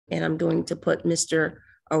and I'm going to put Mr.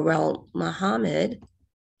 Arel Muhammad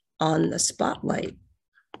on the spotlight.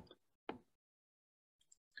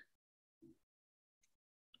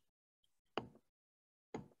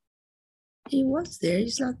 He was there.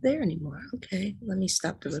 He's not there anymore. Okay, let me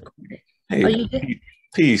stop the recording. Hey, Are you there?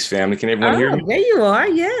 peace, family. Can everyone hear me? There you are.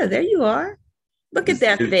 Yeah, there you are. Look at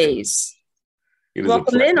that face. It is a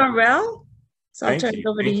Welcome in, pleasure. Arel. So I'll Thank turn you. it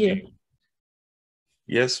over to Thank you.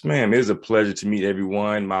 Yes, ma'am. It is a pleasure to meet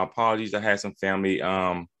everyone. My apologies. I had some family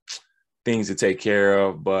things to take care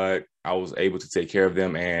of, but I was able to take care of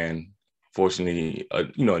them. And fortunately,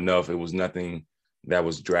 enough, it was nothing that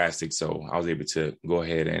was drastic. So I was able to go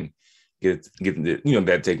ahead and get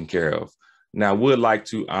that taken care of. Now, I would like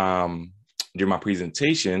to, during my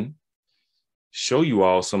presentation, show you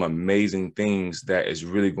all some amazing things that is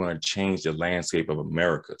really going to change the landscape of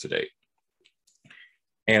America today.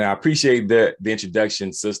 And I appreciate the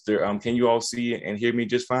introduction, sister. Can you all see and hear me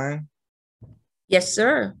just fine? Yes,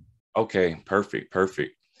 sir. Okay, perfect.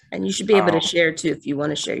 And you should be able to share too if you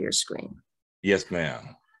want to share your screen. Yes,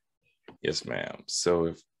 ma'am. Yes, ma'am. So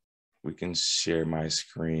if we can share my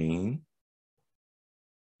screen.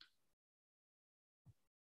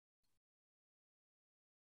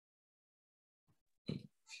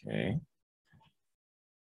 Okay.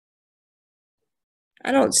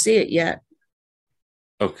 I don't see it yet.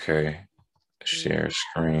 Okay. Share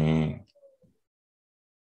screen.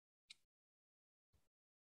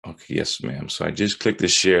 Okay, yes, ma'am. So I just clicked the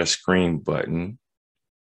share screen button.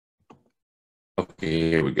 Okay,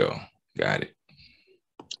 here we go. Got it.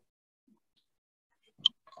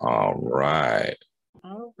 All right.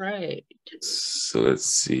 So let's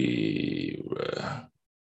see.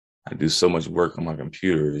 I do so much work on my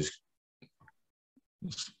computer.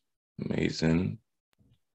 It's amazing.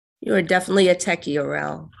 You are definitely a techie,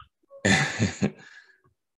 Arel. And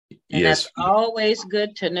yes, that's always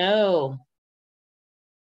good to know.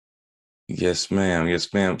 Yes, ma'am.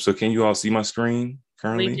 Yes, ma'am. So can you all see my screen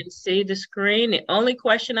currently? We can see the screen. The only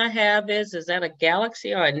question I have is that a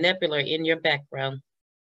galaxy or a nebula in your background?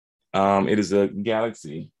 It is a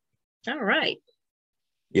galaxy. All right.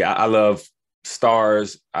 Yeah, I love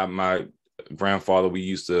stars. My grandfather, we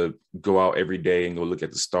used to go out every day and go look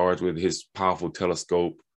at the stars with his powerful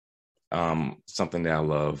telescope. Something that I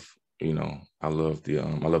love. I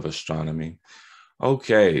love astronomy.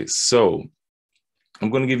 Okay, so I'm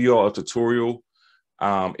going to give you all a tutorial.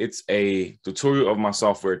 It's a tutorial of my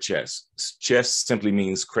software, Chess. Chess simply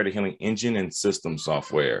means credit handling engine and system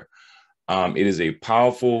software. It is a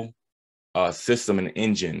powerful system and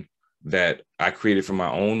engine that I created from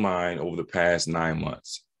my own mind over the past 9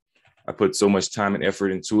 months. I put so much time and effort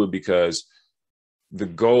into it because the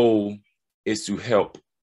goal is to help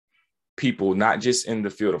people, not just in the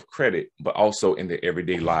field of credit, but also in their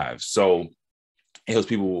everyday lives. So it helps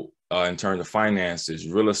people in terms of finances,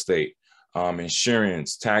 real estate,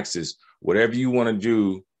 insurance, taxes, whatever you want to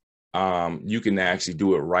do, you can actually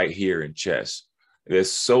do it right here in Chess.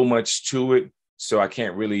 There's so much to it, so I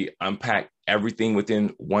can't really unpack everything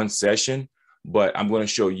within one session, but I'm going to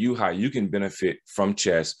show you how you can benefit from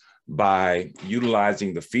Chess by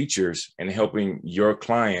utilizing the features and helping your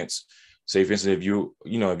clients. Say, for instance, if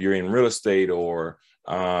you're in real estate or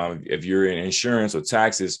if you're in insurance or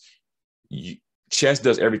taxes, Chess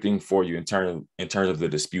does everything for you in terms of the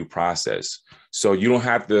dispute process. So you don't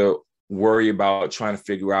have to worry about trying to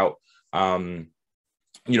figure out,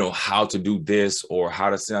 how to do this or how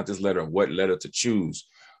to send out this letter, what letter to choose.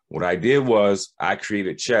 What I did was I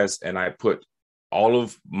created Chess and I put all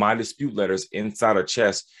of my dispute letters inside of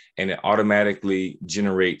Chess, and it automatically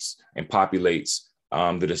generates and populates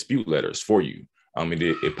the dispute letters for you.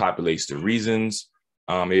 It populates the reasons.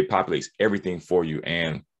 It populates everything for you,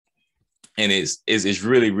 and it's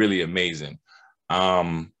really, really amazing.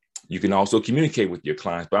 You can also communicate with your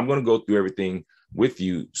clients, but I'm going to go through everything with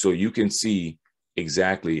you so you can see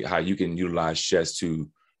exactly how you can utilize Chess to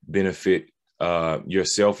benefit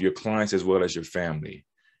yourself, your clients, as well as your family.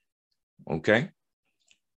 Okay.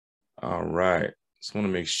 All right. Just want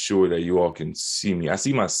to make sure that you all can see me. I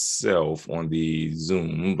see myself on the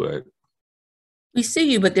Zoom, but we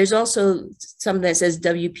see you, but there's also something that says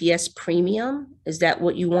WPS Premium. Is that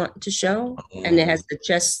what you want to show? And it has the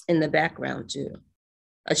chess in the background too.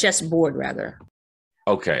 A chess board, rather.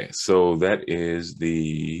 Okay, so that is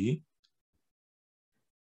the...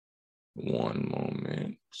 One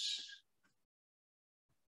moment.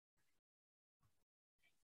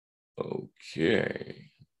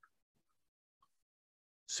 Okay.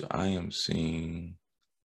 So I am seeing...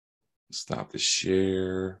 Stop the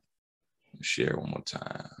share. Share one more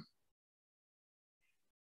time.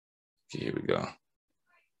 Okay, here we go.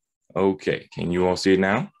 Okay, can you all see it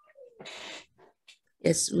now?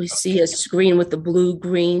 Yes, we see a screen with the blue,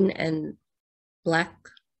 green, and black.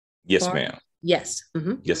 Yes, bar. ma'am. Yes.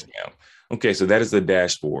 Yes, ma'am. Okay, so that is the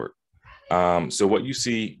dashboard. So what you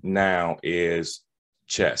see now is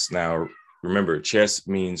CHESS. Now, remember, CHESS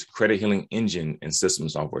means Credit Healing Engine and System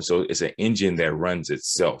Software. So it's an engine that runs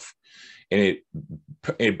itself. And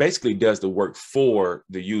it basically does the work for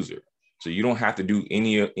the user. So you don't have to do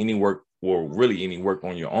any work, or really any work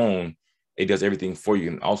on your own. It does everything for you.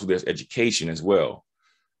 And also there's education as well.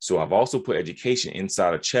 So I've also put education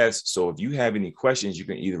inside of CHESS. So if you have any questions, you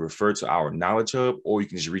can either refer to our Knowledge Hub, or you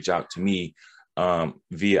can just reach out to me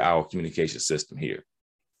via our communication system here.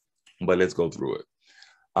 But let's go through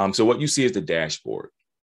it. So what you see is the dashboard.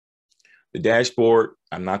 The dashboard,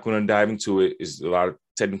 I'm not going to dive into it. It's a lot of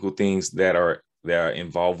technical things that are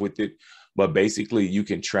involved with it. But basically, you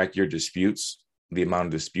can track your disputes, the amount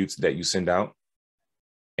of disputes that you send out.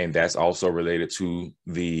 And that's also related to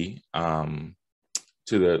the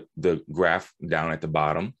graph down at the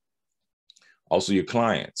bottom. Also your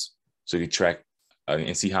clients. So you track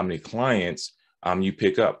and see how many clients you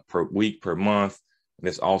pick up per week, per month.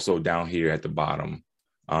 That's also down here at the bottom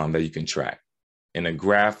that you can track. In a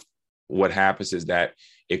graph, what happens is that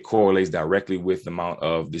it correlates directly with the amount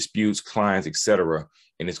of disputes, clients, etc.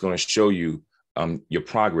 And it's going to show you your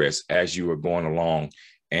progress as you are going along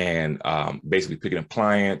and basically picking up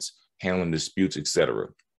clients, handling disputes, etc.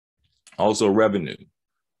 Also revenue.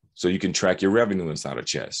 So you can track your revenue inside of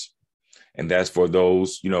CHESS. And that's for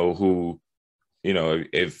those, who,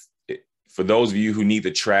 for those of you who need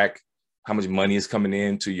to track how much money is coming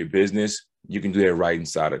into your business, you can do that right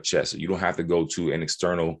inside of CHESS. So you don't have to go to an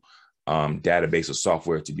external database or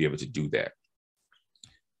software to be able to do that.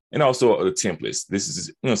 And also the templates. This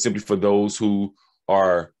is, simply for those who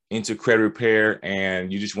are into credit repair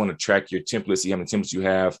and you just want to track your templates, see how many templates you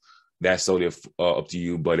have. That's totally up to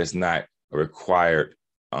you, but it's not a required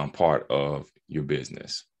part of your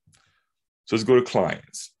business. So let's go to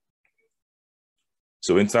clients.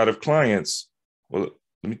 So inside of clients, well,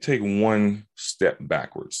 let me take one step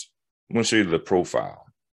backwards. I'm going to show you the profile.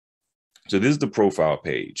 So this is the profile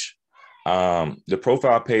page. The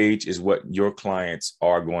profile page is what your clients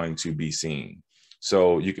are going to be seeing.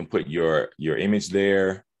 So you can put your image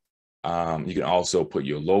there. You can also put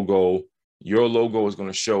your logo. Your logo is going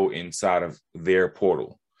to show inside of their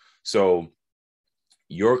portal. So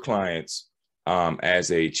your clients,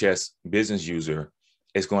 as a CHESS business user,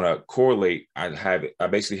 is going to correlate. I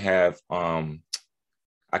basically have I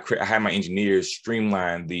have my engineers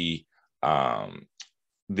streamline the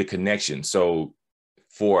connection. So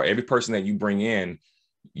for every person that you bring in,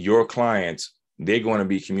 your clients, they're going to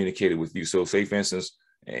be communicated with you. So say, for instance,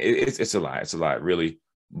 it's a lot really,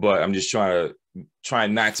 but I'm just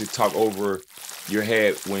trying not to talk over your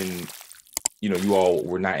head when, you all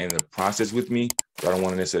were not in the process with me. So I don't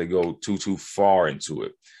want to necessarily go too far into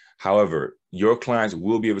it. However, your clients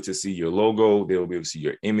will be able to see your logo. They will be able to see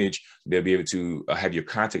your image. They'll be able to have your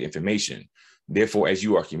contact information. Therefore, as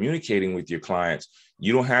you are communicating with your clients,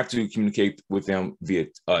 you don't have to communicate with them via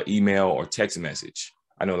email or text message.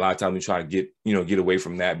 I know a lot of times we try to get away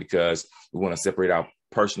from that because we want to separate our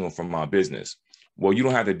personal from our business. Well, you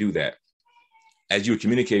don't have to do that. As you're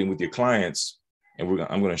communicating with your clients, and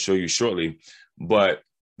I'm going to show you shortly, but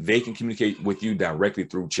they can communicate with you directly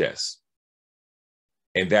through CHESS.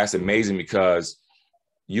 And that's amazing because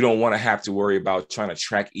you don't want to have to worry about trying to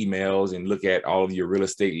track emails and look at all of your real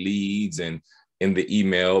estate leads and in the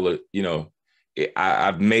email.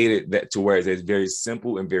 I've made it that to where it's very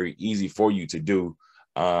simple and very easy for you to do,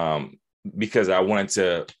 because I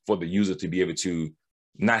wanted for the user to be able to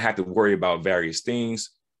not have to worry about various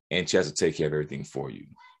things, and CHESS will take care of everything for you.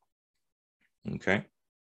 Okay.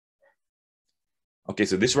 Okay,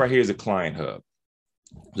 so this right here is a client hub.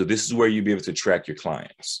 So this is where you'll be able to track your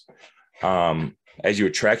clients. As you're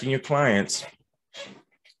tracking your clients,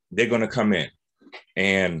 they're going to come in.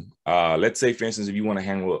 And let's say, for instance, if you want to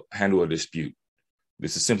handle a dispute,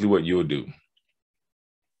 this is simply what you'll do.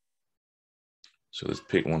 So let's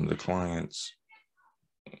pick one of the clients.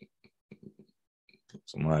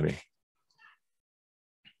 Somebody.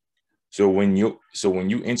 So when you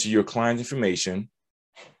enter your client information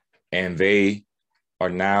and they are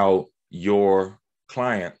now your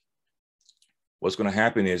client, what's going to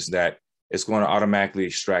happen is that it's going to automatically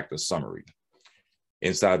extract a summary.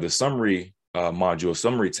 Inside the summary module,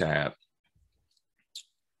 summary tab.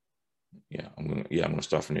 I'm going to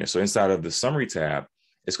start from there. So inside of the summary tab,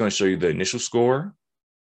 it's going to show you the initial score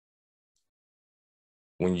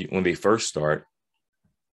when they first start.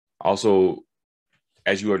 Also,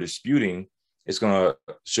 as you are disputing, it's going to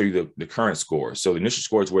show you the current score. So the initial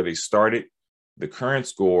score is where they started. The current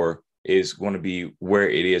score is going to be where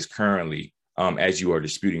it is currently as you are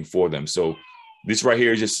disputing for them. So this right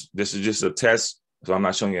here is just a test. So I'm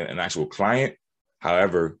not showing you an actual client.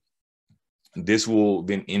 However, this will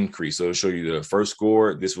then increase. So it'll show you the first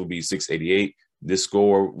score. This will be 688. This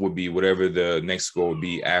score would be whatever the next score would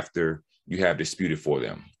be after you have disputed for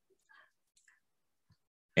them.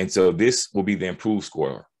 And so this will be the improved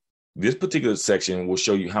score. This particular section will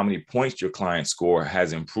show you how many points your client score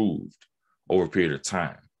has improved over a period of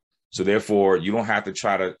time. So therefore, you don't have to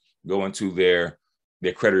try to go into their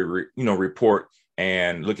credit report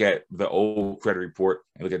and look at the old credit report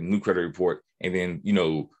and look at the new credit report and then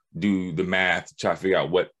do the math to try to figure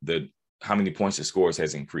out how many points the scores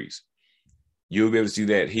has increased. You'll be able to see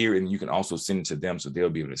that here, and you can also send it to them so they'll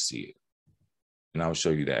be able to see it. And I'll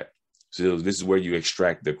show you that. So this is where you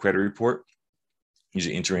extract the credit report. You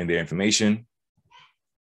just enter in their information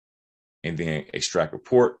and then extract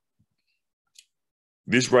report.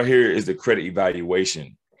 This right here is the credit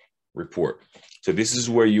evaluation report. So this is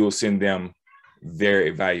where you'll send them their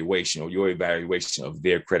evaluation or your evaluation of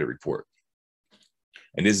their credit report.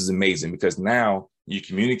 And this is amazing because now you're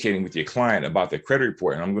communicating with your client about their credit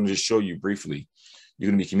report. And I'm going to just show you briefly. You're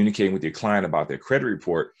going to be communicating with your client about their credit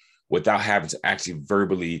report without having to actually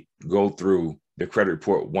verbally go through the credit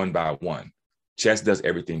report one by one. Chess does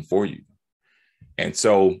everything for you. And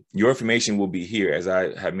so your information will be here, as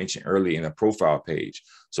I have mentioned earlier, in the profile page.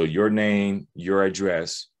 So your name, your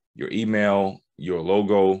address, your email, your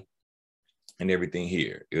logo, and everything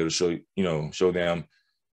here. It'll show them.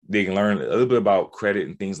 They can learn a little bit about credit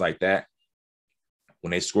and things like that.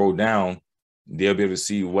 When they scroll down, they'll be able to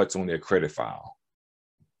see what's on their credit file.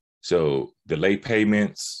 So delayed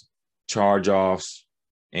payments, charge-offs,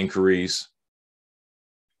 inquiries,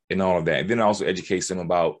 and all of that. And then it also educates them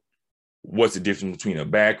about what's the difference between a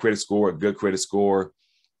bad credit score, a good credit score,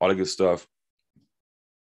 all the good stuff.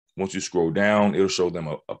 Once you scroll down, it'll show them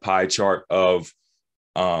a pie chart of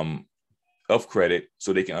credit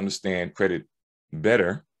so they can understand credit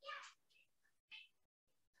better.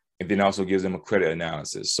 And then also gives them a credit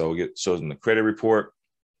analysis. So it shows them the credit report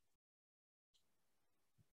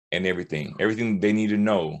and everything they need to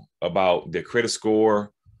know about their credit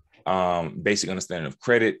score, basic understanding of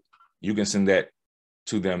credit. You can send that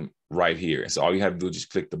to them right here. And so all you have to do is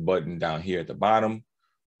just click the button down here at the bottom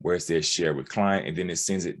where it says share with client, and then it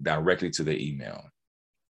sends it directly to their email.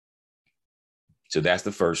 So that's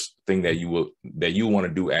the first thing that you want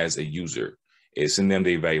to do as a user, is send them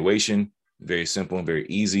the evaluation. Very simple and very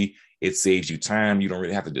easy. It saves you time. You don't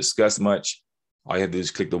really have to discuss much. All you have to do is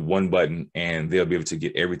click the one button and they'll be able to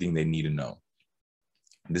get everything they need to know.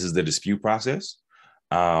 This is the dispute process.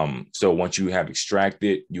 So once you have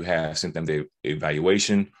extracted, you have sent them the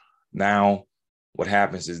evaluation. Now, what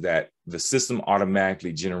happens is that the system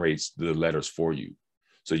automatically generates the letters for you.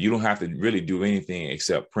 So you don't have to really do anything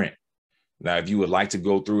except print. Now, if you would like to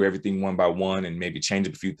go through everything one by one and maybe change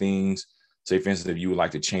up a few things, say, for instance, if you would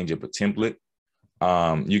like to change up a template,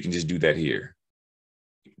 you can just do that here.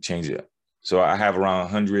 Change it. So I have around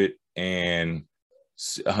 100 and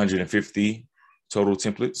 150 total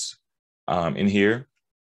templates in here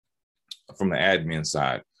from the admin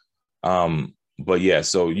side. But yeah,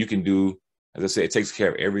 so you can do, as I said, it takes care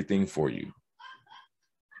of everything for you.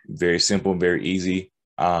 Very simple, very easy.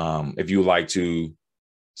 If you would like to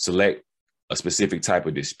select a specific type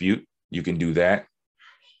of dispute, you can do that.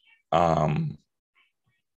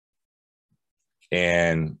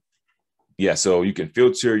 And yeah, so you can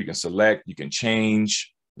filter, you can select, you can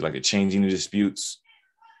change, like changing the disputes.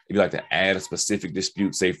 If you like to add a specific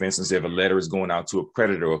dispute, say, for instance, if a letter is going out to a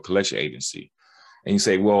creditor or a collection agency, and you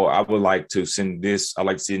say, well, I would like to send this, I'd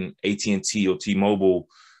like to send AT&T or T-Mobile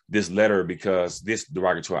this letter because this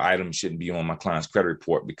derogatory item shouldn't be on my client's credit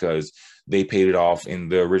report because they paid it off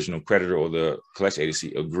and the original creditor or the collection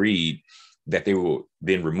agency agreed that they will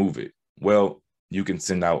then remove it. Well, you can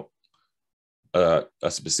send out a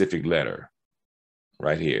specific letter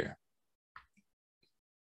right here.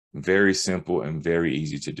 Very simple and very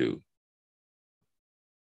easy to do.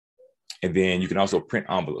 And then you can also print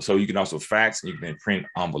envelopes. So you can also fax and you can print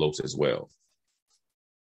envelopes as well.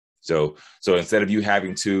 So instead of you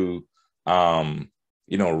having to,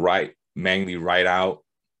 manually write out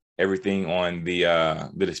everything on the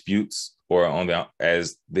disputes or on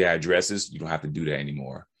as the addresses, you don't have to do that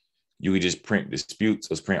anymore. You can just print disputes,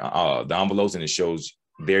 let's print the envelopes, and it shows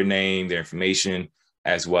their name, their information,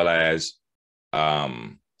 as well as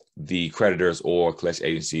the creditors or collection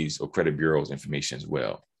agencies or credit bureaus information as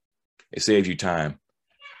well. It saves you time.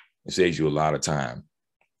 It saves you a lot of time.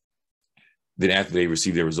 Then after they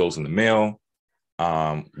receive their results in the mail,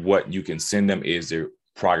 what you can send them is their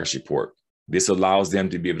progress report. This allows them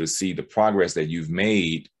to be able to see the progress that you've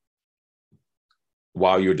made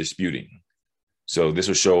while you're disputing. So this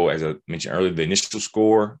will show, as I mentioned earlier, the initial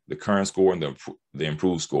score, the current score, and the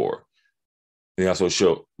improved score. They also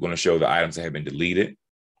going to show the items that have been deleted.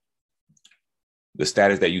 The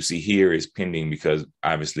status that you see here is pending because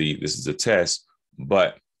obviously this is a test,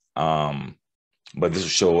 but this will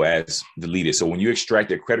show as deleted. So when you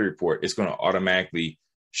extract a credit report, it's going to automatically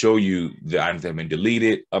show you the items that have been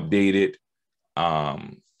deleted, updated,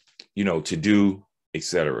 to do,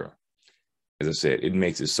 etc. As I said, it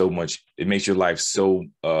makes your life so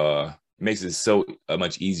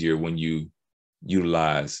much easier when you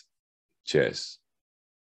utilize chess.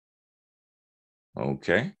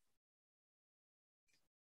 Okay.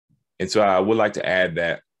 And so I would like to add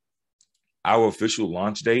that our official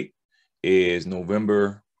launch date is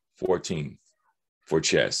November 14th for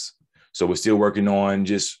chess. So we're still working on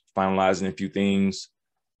just finalizing a few things,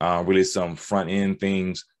 really some front end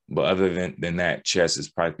things. But other than that, chess is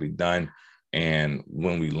practically done. And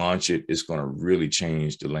when we launch it, it's going to really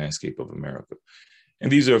change the landscape of America.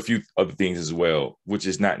 And these are a few other things as well, which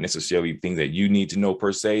is not necessarily things that you need to know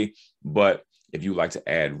per se. But if you like to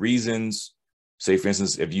add reasons, say, for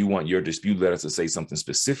instance, if you want your dispute letter to say something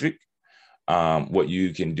specific, what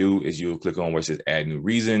you can do is you'll click on where it says add new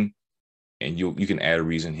reason, and you can add a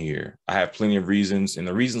reason here. I have plenty of reasons, and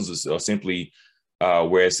the reasons are simply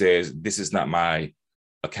where it says, this is not my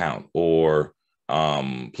account, or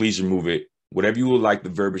please remove it. Whatever you would like the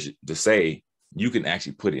verbiage to say, you can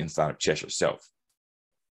actually put it inside of chess yourself.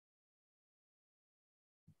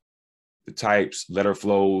 The types, letter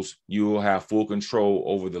flows, you will have full control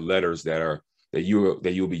over the letters that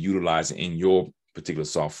you'll be utilizing in your particular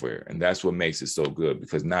software. And that's what makes it so good,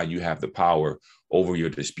 because now you have the power over your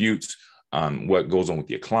disputes, what goes on with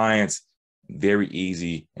your clients. Very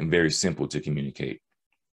easy and very simple to communicate.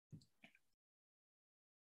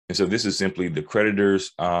 And so this is simply the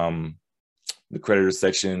creditors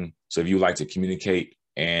section. So if you like to communicate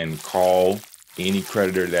and call any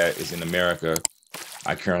creditor that is in America,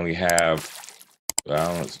 I currently have, I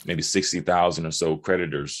don't know, maybe 60,000 or so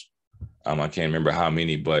creditors. I can't remember how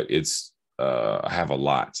many, but I have a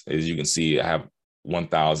lot. As you can see, I have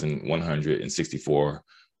 1,164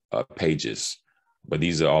 pages, but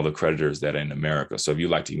these are all the creditors that are in America. So if you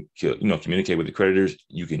like to, communicate with the creditors,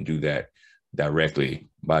 you can do that directly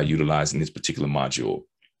by utilizing this particular module.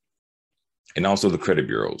 And also the credit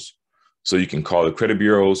bureaus. So you can call the credit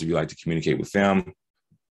bureaus if you like to communicate with them.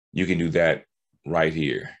 You can do that right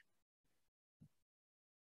here.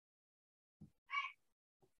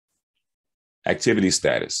 Activity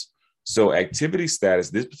status. So activity status,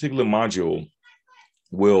 this particular module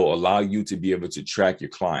will allow you to be able to track your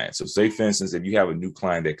client. So say, for instance, if you have a new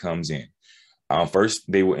client that comes in,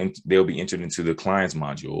 first they'll be entered into the clients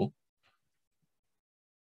module.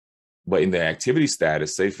 But in the activity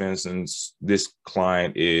status, say, for instance, this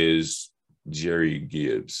client is Jerry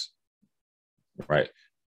Gibbs, right?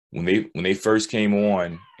 When they first came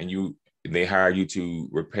on and they hired you to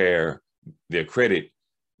repair their credit,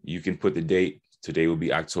 you can put the date. Today will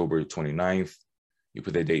be October 29th. You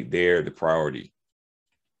put the date there, the priority.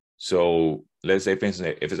 So let's say, for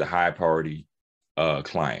instance, if it's a high priority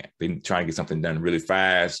client, they try to get something done really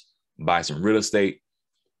fast, buy some real estate.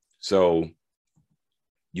 So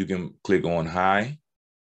you can click on high.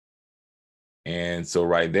 And so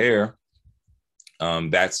right there,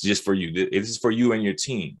 that's just for you. This is for you and your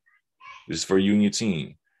team. This is for you and your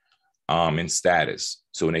team in status.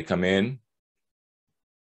 So when they come in,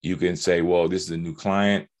 you can say, well, this is a new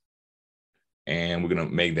client, and we're going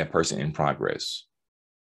to make that person in progress.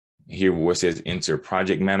 Here where it says enter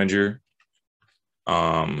project manager.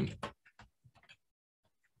 Let's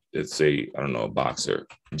say, I don't know, a boxer,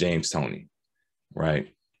 James Toney,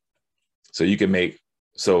 right? So you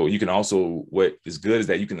can also, what is good is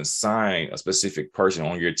that you can assign a specific person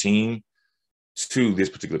on your team to this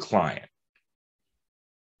particular client.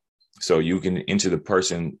 So you can enter the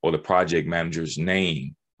person or the project manager's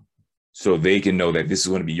name so they can know that this is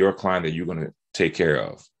going to be your client that you're going to take care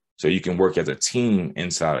of. So you can work as a team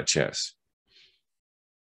inside of chess.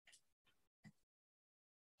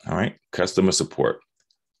 All right, customer support.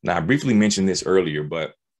 Now, I briefly mentioned this earlier,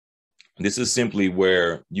 but this is simply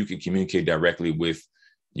where you can communicate directly with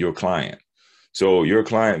your client. So your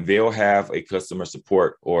client, they'll have a customer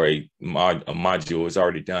support or a module. It's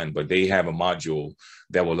already done, but they have a module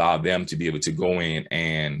that will allow them to be able to go in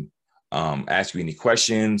and ask you any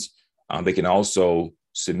questions. They can also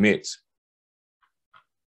submit.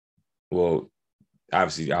 Well,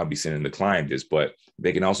 obviously, I'll be sending the client this, but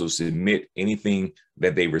they can also submit anything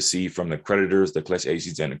that they receive from the creditors, the collection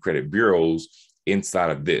agencies, and the credit bureaus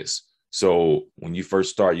inside of this. So when you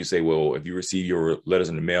first start, you say, well, if you receive your letters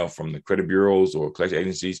in the mail from the credit bureaus or collection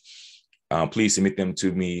agencies, please submit them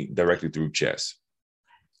to me directly through Chess.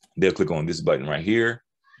 They'll click on this button right here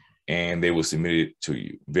and they will submit it to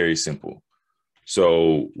you. Very simple.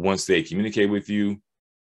 So once they communicate with you,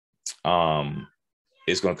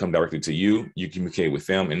 it's going to come directly to you. You communicate with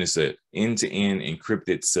them, and it's an end-to-end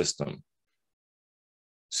encrypted system.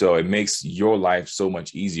 So it makes your life so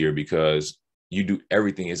much easier because you do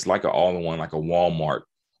everything. It's like an all-in-one, like a Walmart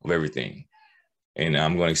of everything. And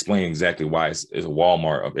I'm going to explain exactly why it's a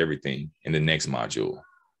Walmart of everything in the next module.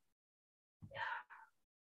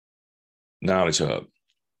 Knowledge Hub.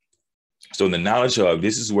 So in the Knowledge Hub,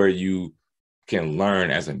 this is where you can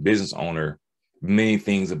learn as a business owner many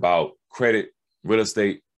things about credit, real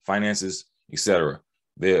estate, finances, etc.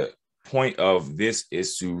 The point of this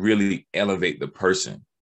is to really elevate the person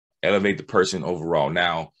overall.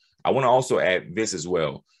 Now, I want to also add this as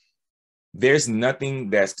well. There's nothing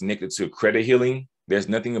that's connected to credit healing. There's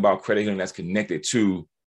nothing about credit healing that's connected to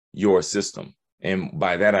your system. And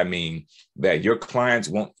by that, I mean that your clients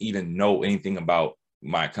won't even know anything about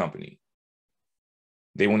my company.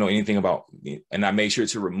 They won't know anything about me. And I made sure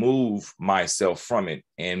to remove myself from it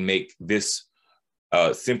and make this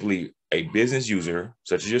simply a business user,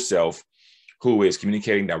 such as yourself, who is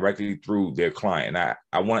communicating directly through their client. And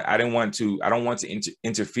I don't want to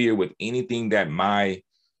interfere with anything that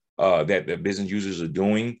that the business users are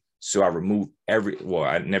doing. So I removed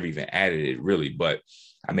I never even added it really, but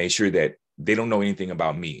I made sure that they don't know anything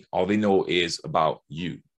about me. All they know is about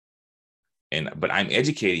you. But I'm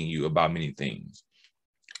educating you about many things.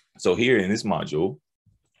 So here in this module,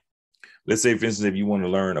 let's say, for instance, if you want to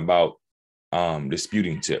learn about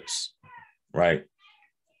disputing tips, right?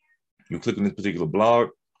 You click on this particular blog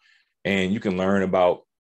and you can learn about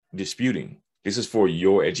disputing. This is for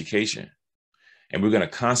your education. And we're going to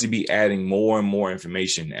constantly be adding more and more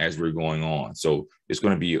information as we're going on. So it's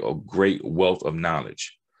going to be a great wealth of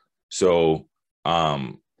knowledge. So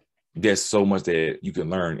there's so much that you can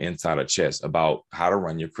learn inside of Chess about how to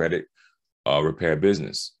run your credit repair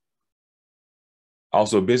business.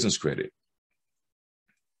 Also, business credit.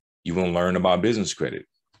 You want to learn about business credit.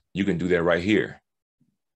 You can do that right here.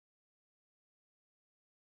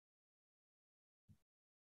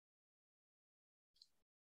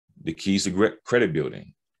 The keys to credit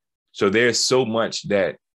building. So there's so much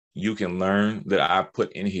that you can learn that I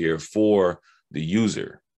put in here for the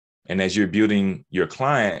user. And as you're building your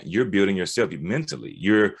client, you're building yourself mentally.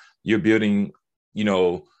 You're building,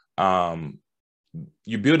 you're building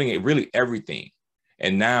it really everything.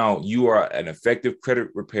 And now you are an effective credit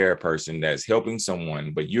repair person that's helping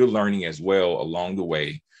someone, but you're learning as well along the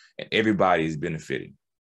way, and everybody is benefiting.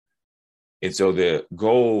 And so the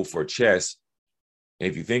goal for Chess, and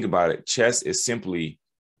if you think about it, chess is simply,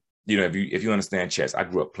 if you understand chess, I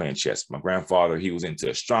grew up playing chess. My grandfather, he was into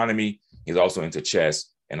astronomy. He's also into chess.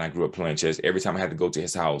 And I grew up playing chess. Every time I had to go to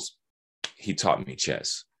his house, he taught me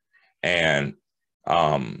chess. And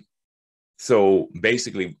so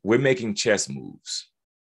basically, we're making chess moves,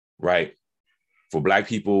 right? For Black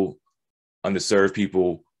people, underserved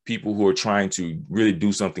people, people who are trying to really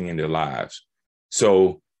do something in their lives.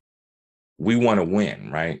 So we want to win,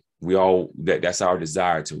 right? That's our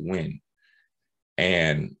desire, to win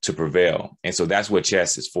and to prevail. And so that's what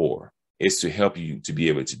Chess is for. It's to help you to be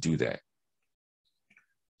able to do that.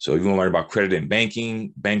 So you want to learn about credit and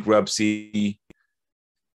banking, bankruptcy.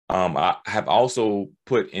 I have also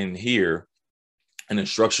put in here an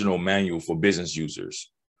instructional manual for business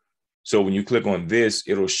users. So when you click on this,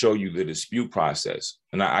 it'll show you the dispute process.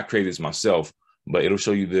 And I created this myself, but it'll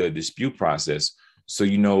show you the dispute process. So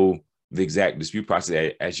you know the exact dispute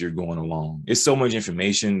process as you're going along. It's so much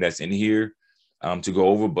information that's in here to go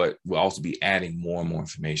over, but we'll also be adding more and more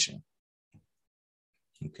information.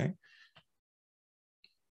 Okay.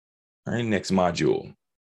 All right, next module.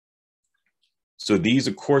 So these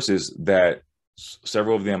are courses that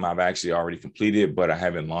several of them I've actually already completed, but I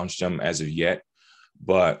haven't launched them as of yet.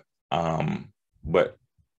 But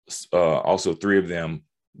also 3 of them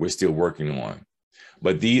we're still working on.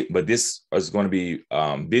 But this is going to be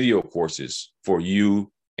video courses for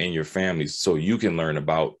you and your families, so you can learn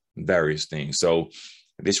about various things. So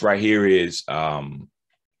this right here is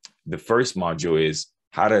the first module is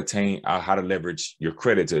how to leverage your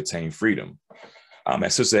credit to attain freedom.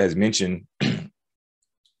 As Sister has mentioned,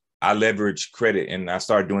 I leverage credit, and I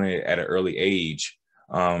started doing it at an early age,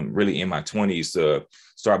 really in my 20s, to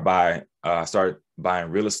start buying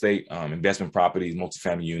real estate, investment properties,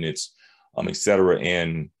 multifamily units, et cetera,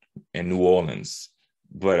 in New Orleans.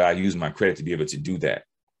 But I use my credit to be able to do that,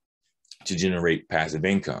 to generate passive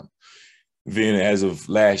income. Then as of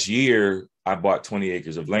last year, I bought 20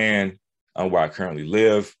 acres of land where I currently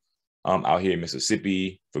live. Out here in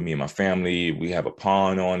Mississippi, for me and my family, we have a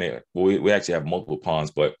pond on it. Well, we actually have multiple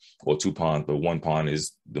ponds, or two ponds, but one pond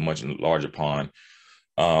is the much larger pond.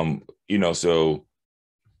 So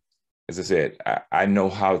as I said, I know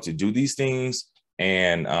how to do these things,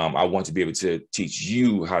 and I want to be able to teach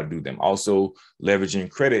you how to do them. Also, leveraging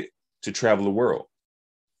credit to travel the world.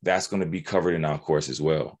 That's going to be covered in our course as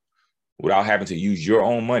well. Without having to use your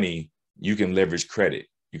own money, you can leverage credit.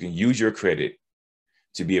 You can use your credit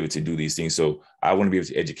to be able to do these things. So I want to be able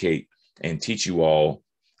to educate and teach you all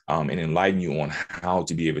and enlighten you on how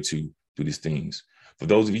to be able to do these things. For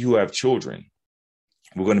those of you who have children,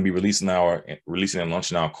 we're going to be releasing and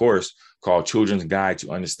launching our course called Children's Guide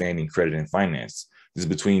to Understanding Credit and Finance. This is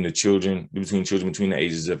between children between the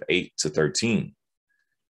ages of 8 to 13.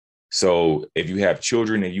 So if you have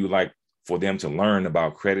children and you would like for them to learn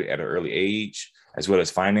about credit at an early age, as well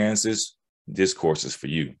as finances, this course is for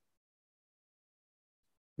you.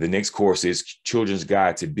 The next course is Children's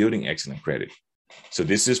Guide to Building Excellent Credit. So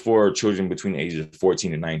this is for children between the ages of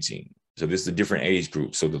 14 and 19. So this is a different age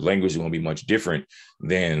group. So the language is going to be much different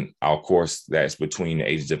than our course that's between the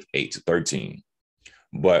ages of 8 to 13.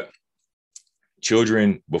 But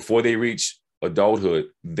children, before they reach adulthood,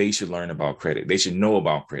 they should learn about credit. They should know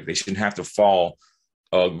about credit. They shouldn't have to fall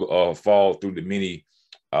through the many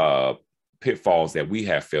pitfalls that we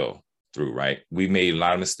have fell through, right? We made a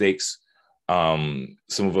lot of mistakes. Some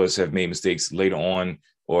of us have made mistakes later on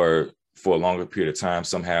or for a longer period of time.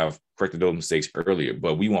 Some have corrected those mistakes earlier,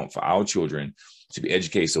 but we want for our children to be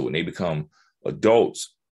educated so when they become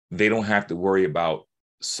adults, they don't have to worry about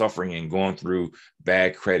suffering and going through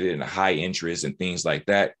bad credit and high interest and things like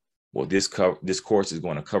that. Well, this course is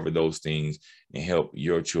going to cover those things and help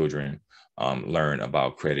your children learn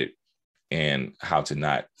about credit and how to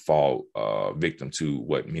not fall victim to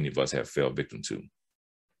what many of us have fell victim to.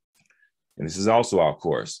 And this is also our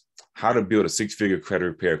course, How to Build a Six-Figure Credit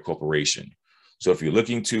Repair Corporation. So if you're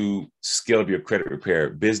looking to scale up your credit repair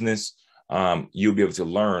business, you'll be able to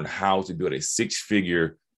learn how to build a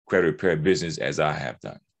six-figure credit repair business as I have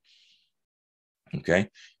done. Okay.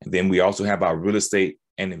 And then we also have our real estate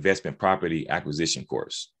and investment property acquisition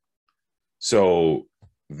course. So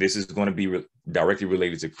this is going to be directly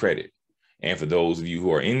related to credit. And for those of you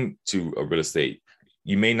who are into a real estate,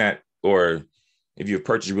 you may not, or if you've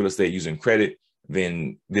purchased real estate using credit,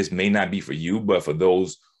 then this may not be for you. But for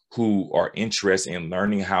those who are interested in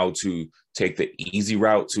learning how to take the easy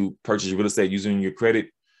route to purchase real estate using your credit,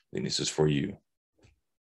 then this is for you.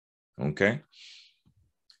 Okay.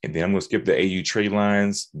 And then I'm going to skip the AU trade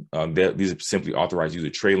lines. These are simply authorized user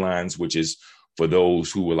trade lines, which is for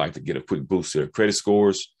those who would like to get a quick boost to their credit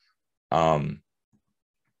scores. And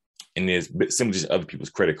there's simply just other people's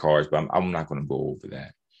credit cards, but I'm not going to go over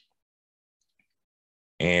that.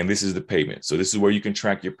 And this is the payment. So this is where you can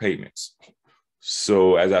track your payments.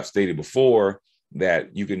 So as I've stated before,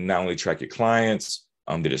 that you can not only track your clients,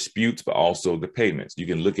 the disputes, but also the payments. You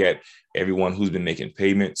can look at everyone who's been making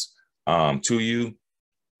payments to you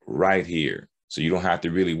right here. So you don't have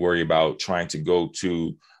to really worry about trying to go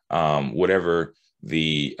to whatever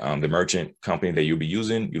the merchant company that you'll be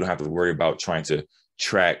using. You don't have to worry about trying to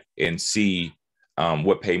track and see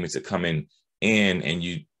what payments are coming in, and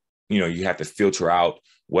you have to filter out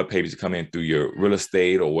what payments are coming in through your real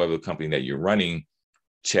estate or whatever company that you're running.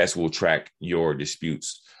 Chess will track your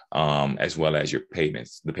disputes as well as your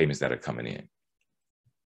payments, the payments that are coming in.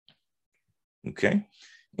 Okay.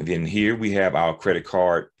 And then here we have our credit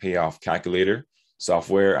card payoff calculator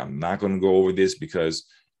software. I'm not going to go over this because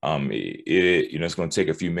it's going to take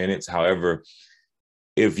a few minutes. However,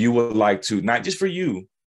 if you would like to, not just for you,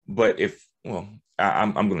 but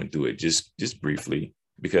I'm going to do it just briefly,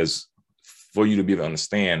 because for you to be able to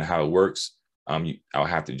understand how it works, I'll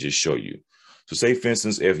have to just show you. So say, for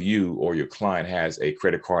instance, if you or your client has a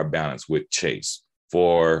credit card balance with Chase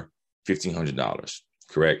for $1,500,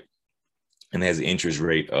 correct? And has an interest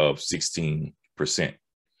rate of 16%.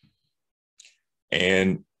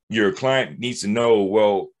 And your client needs to know,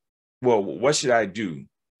 well, what should I do?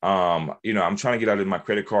 I'm trying to get out of my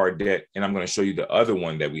credit card debt, and I'm going to show you the other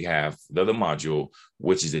one that we have, the other module,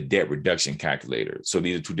 which is a debt reduction calculator. So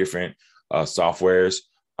these are two different softwares.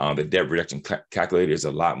 The debt reduction calculator is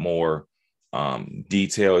a lot more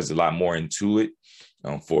detailed, is a lot more into it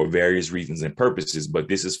for various reasons and purposes, but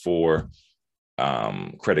this is for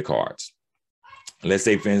credit cards. Let's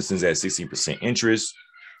say, for instance, at 16% interest,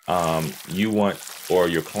 you want, or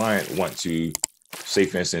your client want to, say,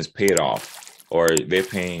 for instance, pay it off, or they're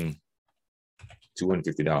paying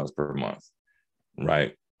 $250 per month,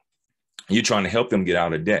 right? You're trying to help them get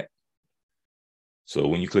out of debt. So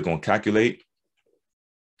when you click on calculate,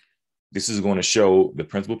 this is going to show the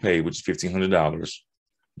principal paid, which is $1,500,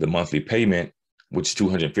 the monthly payment, which is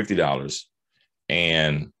 $250,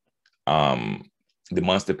 and the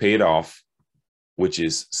months to pay it off, which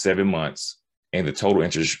is 7 months, and the total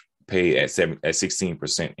interest paid at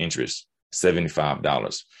 16% interest,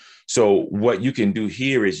 $75. So what you can do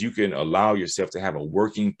here is you can allow yourself to have a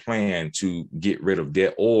working plan to get rid of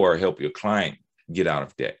debt or help your client get out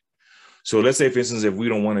of debt. So let's say, for instance, if we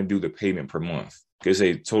don't want to do the payment per month, okay,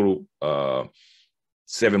 say total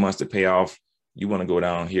 7 months to pay off, you want to go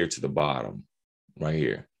down here to the bottom right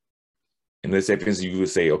here. And let's say, for instance, you would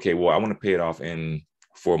say, okay, well, I want to pay it off in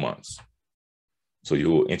 4 months. So you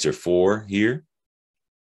will enter 4 here.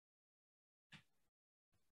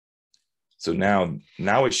 So now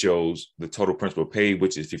it shows the total principal paid,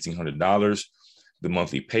 which is $1,500. The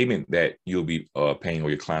monthly payment that you'll be paying, or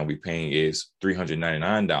your client will be paying, is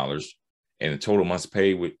 $399. And the total months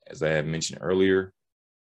paid, which, as I had mentioned earlier,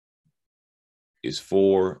 is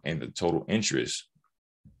 4, and the total interest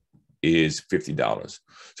is $50.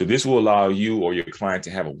 So this will allow you or your client to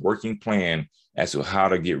have a working plan as to how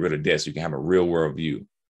to get rid of debt, so you can have a real world view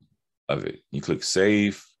of it. You click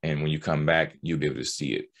save, and when you come back, you'll be able to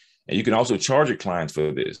see it. And you can also charge your clients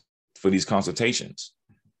for these consultations.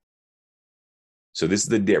 So this is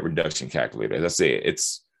the debt reduction calculator. As I said,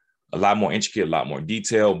 it's a lot more intricate, a lot more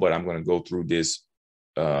detailed, but I'm going to go through this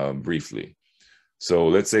briefly. So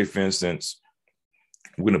let's say, for instance,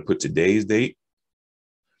 we're going to put today's date.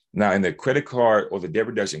 Now, in the credit card or the debt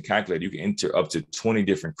reduction calculator, you can enter up to 20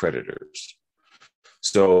 different creditors.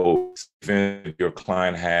 So if your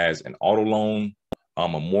client has an auto loan, a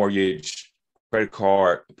mortgage, credit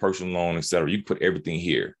card, personal loan, etc., you can put everything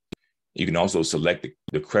here. You can also select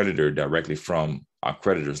the creditor directly from our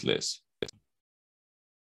creditors list.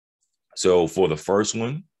 So for the first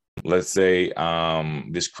one, let's say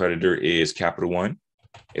this creditor is Capital One.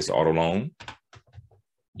 It's an auto loan.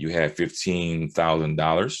 You have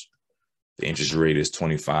 $15,000. The interest rate is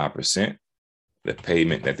 25%. The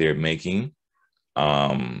payment that they're making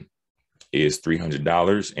is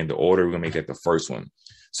 $300. And the order, we're gonna make that the first one.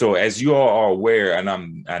 So as you all are aware,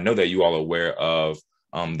 and I know that you all are aware of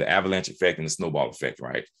the avalanche effect and the snowball effect,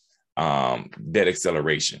 right? Debt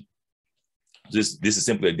acceleration. This is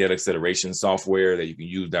simply a debt acceleration software that you can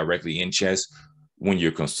use directly in Chess when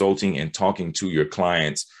you're consulting and talking to your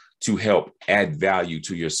clients to help add value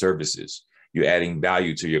to your services. You're adding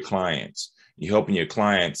value to your clients. You're helping your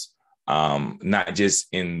clients not just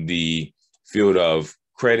in the field of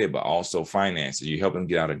credit, but also finances. You help them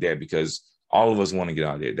get out of debt, because all of us want to get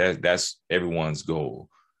out of debt. That's everyone's goal.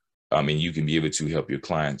 I mean, you can be able to help your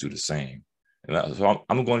clients do the same. And so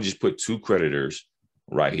I'm going to just put 2 creditors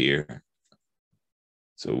right here.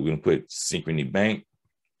 So we're going to put Synchrony Bank.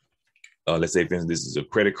 Let's say, for instance, this is a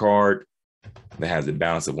credit card that has a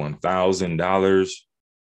balance of $1,000.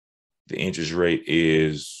 The interest rate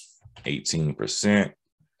is 18%.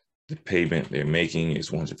 The payment they're making is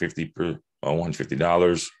 $150.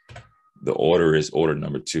 The order is order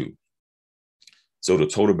number 2. So the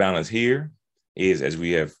total balance here is, as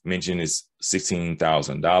we have mentioned, is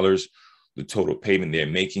 $16,000. The total payment they're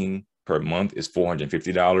making per month is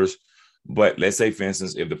 $450. But let's say, for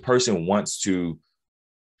instance, if the person wants to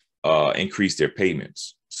increase their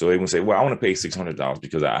payments, so they would say, well, I want to pay $600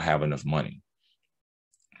 because I have enough money.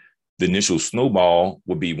 The initial snowball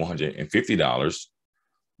would be $150.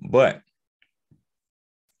 But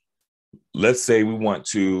let's say we want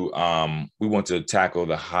to tackle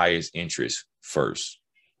the highest interest first,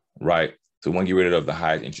 right? So we want to get rid of the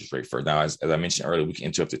highest interest rate first. Now, as I mentioned earlier, we can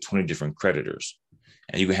enter up to 20 different creditors,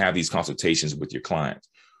 and you can have these consultations with your clients.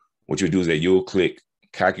 What you'll do is that you'll click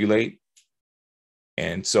calculate.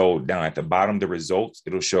 And so down at the bottom, the results,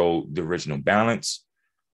 it'll show the original balance,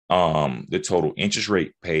 the total interest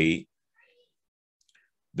rate paid,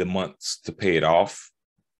 the months to pay it off,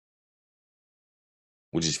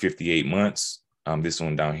 which is 58 months. This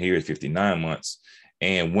one down here is 59 months,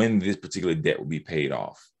 and when this particular debt will be paid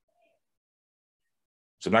off.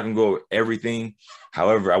 So I'm not going to go over everything.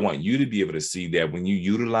 However, I want you to be able to see that when you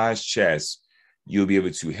utilize Chess, you'll be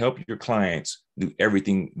able to help your clients do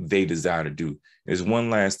everything they desire to do. There's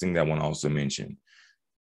one last thing that I want to also mention.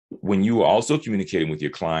 When you are also communicating with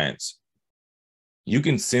your clients, you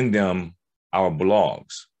can send them our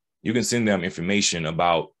blogs. You can send them information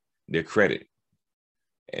about their credit.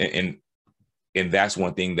 And that's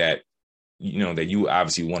one thing that, that you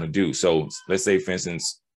obviously want to do. So let's say, for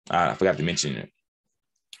instance, I forgot to mention it.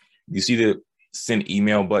 You see the send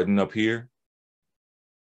email button up here?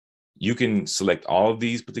 You can select all of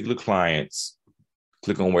these particular clients,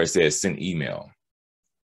 click on where it says send email.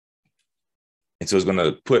 And so it's going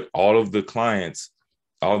to put all of the clients,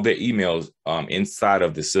 all of their emails inside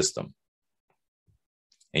of the system.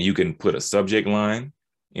 And you can put a subject line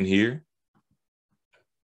in here.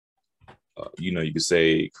 You know, you could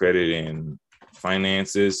say credit and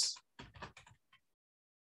finances.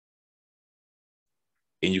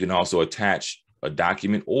 And you can also attach a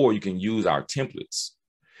document, or you can use our templates.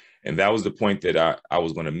 And that was the point that I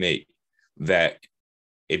was going to make, that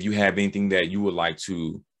if you have anything that you would like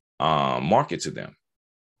to market to them,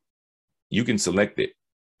 you can select it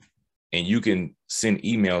and you can send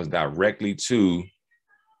emails directly to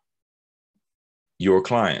your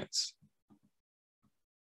clients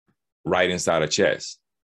right inside of Chess.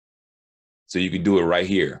 So you can do it right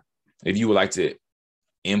here. If you would like to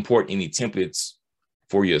import any templates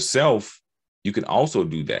for yourself, you can also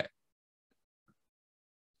do that.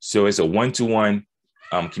 So it's a one-to-one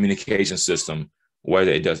communication system where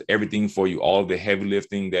it does everything for you. All the heavy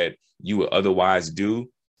lifting that you would otherwise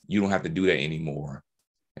do, you don't have to do that anymore.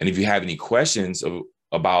 And if you have any questions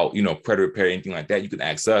about, you know, credit repair, anything like that, you can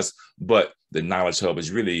ask us. But the Knowledge Hub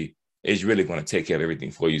is really going to take care of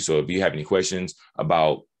everything for you. So if you have any questions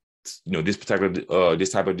about, you know, this type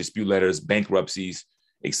of dispute letters, bankruptcies,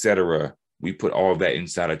 etc., we put all of that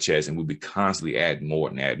inside of Chess, and we'll be constantly add more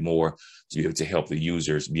and add more to be able to help the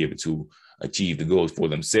users be able to achieve the goals for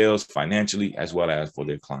themselves financially, as well as for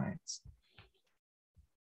their clients.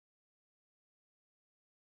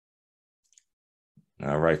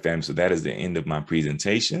 All right, fam. So that is the end of my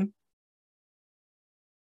presentation.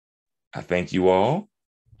 I thank you all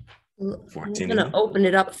for attending. I'm going to open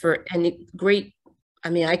it up for any great.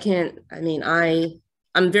 I'm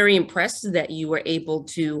very impressed that you were able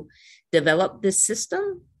to develop this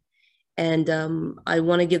system. And I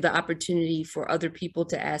want to give the opportunity for other people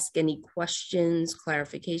to ask any questions,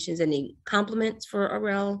 clarifications, any compliments for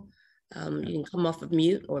Arel. You can come off of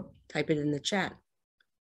mute or type it in the chat.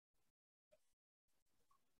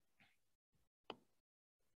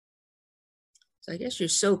 So I guess you're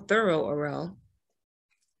so thorough, Arel.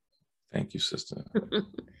 Thank you, sister.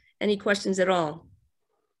 Any questions at all?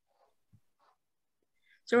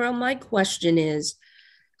 So Arel, my question is,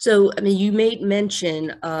 so, I mean, you made mention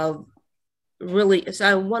of really, so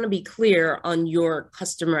I want to be clear on your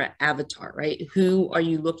customer avatar, right? Who are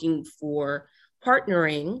you looking for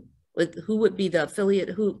partnering with? Who would be the affiliate?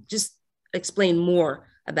 Who, just explain more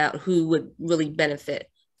about who would really benefit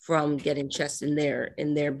from getting Chess in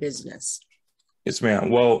their business. Yes, ma'am.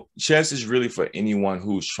 Well, Chess is really for anyone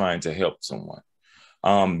who's trying to help someone.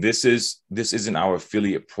 This isn't our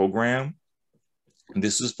affiliate program.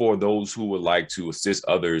 This is for those who would like to assist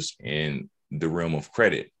others in the realm of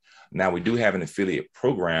credit. Now, we do have an affiliate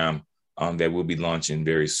program that we'll be launching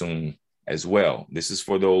very soon as well. This is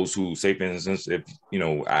for those who, say, for instance, if, you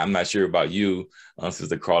know, I'm not sure about you,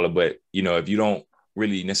 Sister Carla, but, you know, if you don't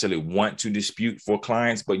really necessarily want to dispute for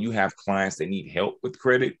clients, but you have clients that need help with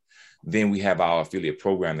credit, then we have our affiliate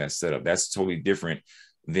program that's set up. That's totally different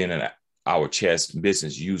than our Chess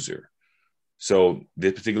business user. So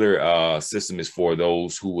this particular system is for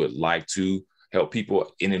those who would like to help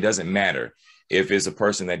people. And it doesn't matter if it's a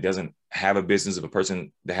person that doesn't have a business, if a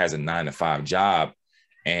person that has a 9-to-5 job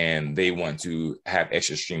and they want to have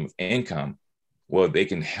extra stream of income, well, they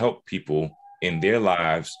can help people in their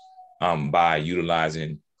lives by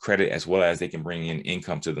utilizing credit, as well as they can bring in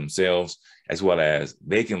income to themselves, as well as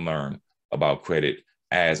they can learn about credit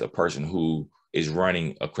as a person who is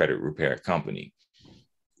running a credit repair company.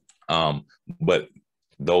 But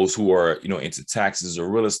those who are, you know, into taxes or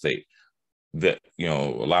real estate, that, you know,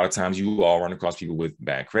 a lot of times you all run across people with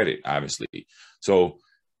bad credit, obviously. So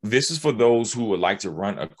this is for those who would like to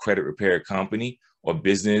run a credit repair company or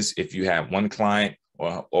business. If you have one client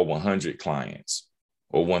or 100 clients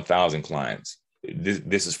or 1,000 clients,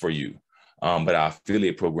 this is for you. But our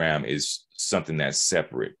affiliate program is something that's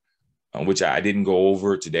separate, which I didn't go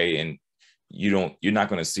over today. And you're not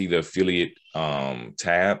going to see the affiliate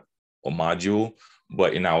tab or module,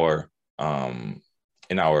 but in our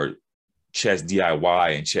Chess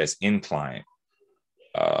DIY and Chess in client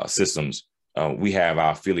systems, we have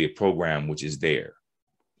our affiliate program, which is there.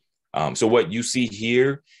 So what you see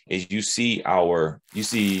here is you see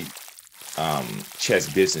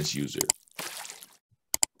Chess business user.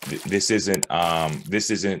 This isn't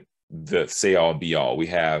the say all be all. We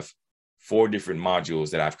have 4 different modules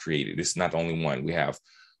that I've created. This is not the only one. We have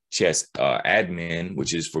Chess admin,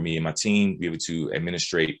 which is for me and my team, be able to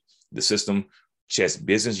administrate the system. Chess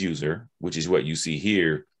business user, which is what you see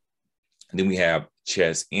here. And then we have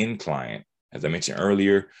Chess in client, as I mentioned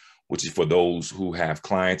earlier, which is for those who have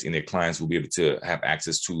clients, and their clients will be able to have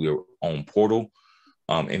access to their own portal.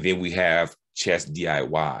 And then we have Chess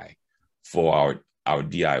DIY, for our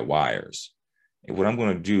DIYers. And what I'm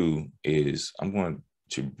going to do is I'm going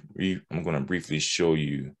to briefly show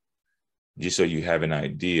you, just so you have an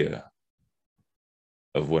idea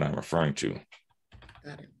of what I'm referring to.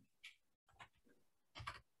 Got it.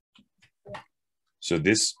 So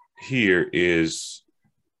this here is,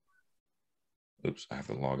 oops, I have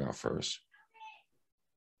to log out first.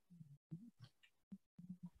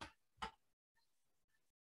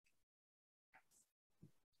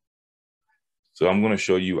 So I'm going to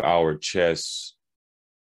show you our chess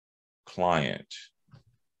client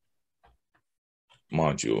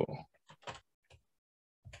module.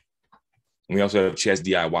 And we also have chess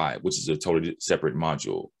DIY, which is a totally separate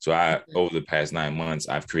module. So over the past 9 months,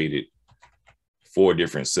 I've created 4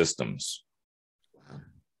 different systems. Wow.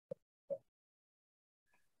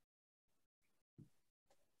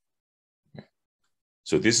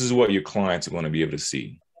 So this is what your clients are going to be able to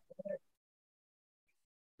see.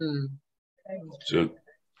 So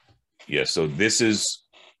yeah, so this is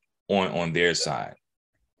on their side.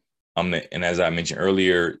 And as I mentioned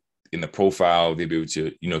earlier, in the profile, they'll be able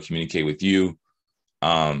to, communicate with you.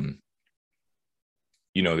 They'll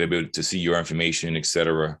be able to see your information,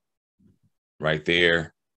 etc. right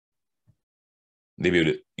there. They'll be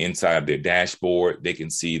able to, inside of their dashboard, they can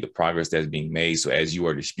see the progress that's being made. So as you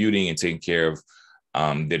are disputing and taking care of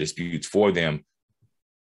their disputes for them,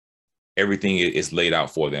 everything is laid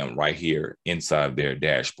out for them right here inside their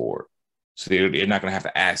dashboard. So they're not going to have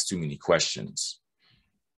to ask too many questions.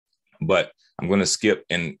 But I'm going to skip,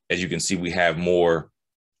 and as you can see, we have more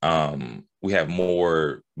modules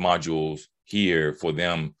here for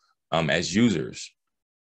them as users.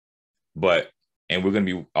 And we're going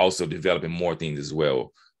to be also developing more things as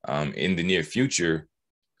well. In the near future,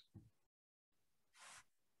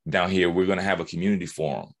 down here, we're going to have a community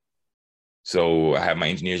forum. So I have my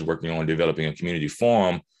engineers working on developing a community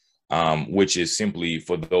forum, which is simply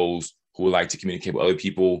for those who would like to communicate with other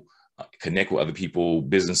people, connect with other people,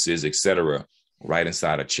 businesses, etc., right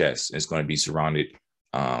inside of chess. It's going to be surrounded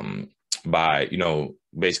by,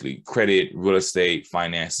 basically credit, real estate,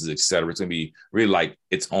 finances, etc. It's going to be really like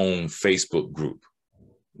its own Facebook group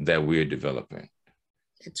that we're developing.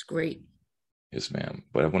 It's great. Yes, ma'am.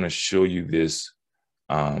 But I want to show you this.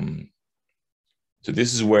 So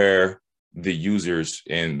this is where the users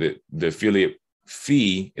and the affiliate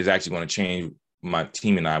fee is actually going to change. My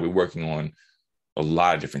team and I, we're working on a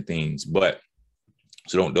lot of different things,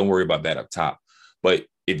 so don't worry about that up top. But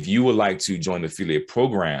if you would like to join the affiliate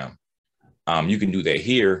program, you can do that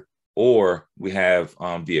here, or we have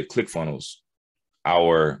via ClickFunnels.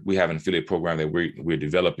 We have an affiliate program that we're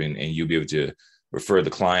developing, and you'll be able to refer the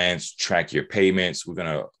clients, track your payments. We're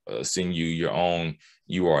going to send you your own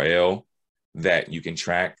URL that you can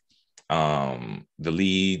track the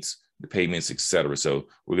leads, the payments, etc. So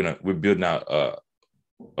we're building out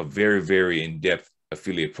a very, very in-depth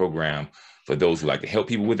affiliate program for those who like to help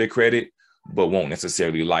people with their credit, but won't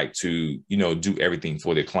necessarily like to, do everything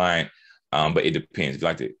for their client. But it depends. If you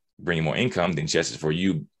like to bring in more income, then chess is for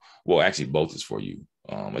you. Well, actually, both is for you,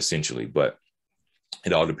 essentially. But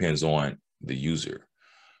it all depends on the user.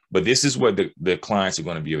 But this is what the clients are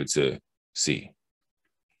going to be able to see.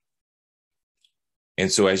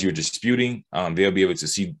 And so as you're disputing, they'll be able to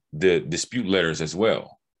see the dispute letters as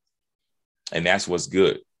well. And that's what's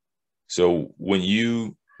good. So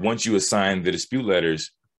once you assign the dispute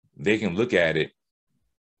letters, they can look at it,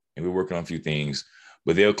 and we're working on a few things,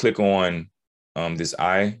 but they'll click on this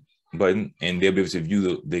I button, and they'll be able to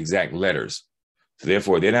view the exact letters. So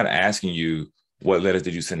therefore, they're not asking you, what letters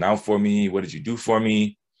did you send out for me? What did you do for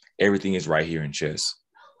me? Everything is right here in chess.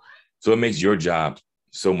 So it makes your job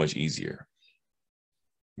so much easier.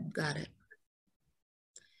 Got it.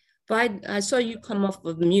 I saw you come off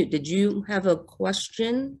of mute. Did you have a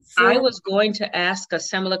question? I was going to ask a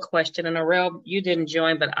similar question, and Arel, you didn't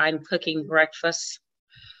join, but I'm cooking breakfast.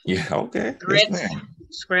 Yeah, okay. Grits, yes,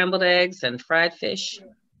 scrambled eggs, and fried fish.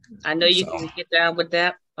 I know you can get down with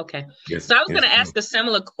that. Okay. Yes, so I was going to ask a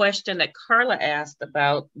similar question that Carla asked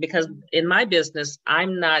about, because in my business,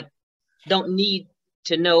 don't need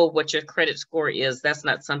to know what your credit score is. That's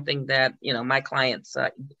not something that, my clients,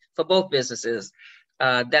 for both businesses,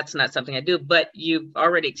 that's not something I do, but you've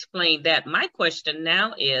already explained that. My question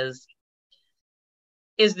now is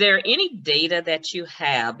there any data that you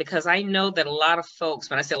have? Because I know that a lot of folks,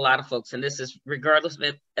 when I say a lot of folks, and this is regardless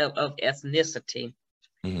of ethnicity,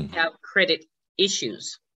 have credit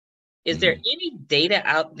issues. Is there any data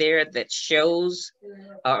out there that shows,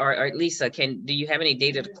 or at least do you have any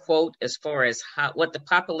data to quote as far as what the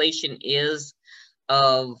population is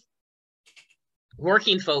of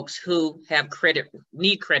working folks who have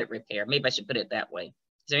need credit repair? Maybe I should put it that way.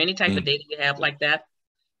 Is there any type of data you have like that?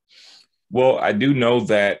 Well, I do know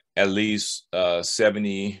that at least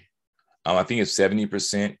 70, I think it's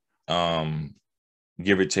 70%,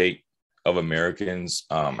 give or take, of Americans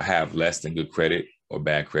have less than good credit or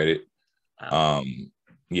bad credit. Wow.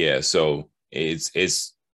 Yeah, so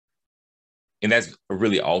it's, and that's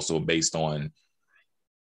really also based on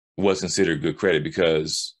what's considered good credit,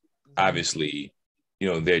 because obviously,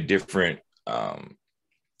 they're different.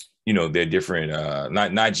 They're different.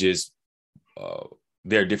 Not just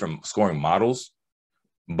they're different scoring models,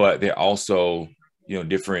 but they're also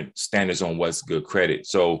different standards on what's good credit.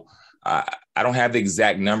 So I don't have the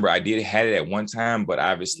exact number. I did had it at one time, but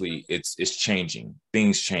obviously it's changing.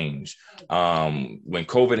 Things change. When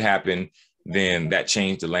COVID happened, then that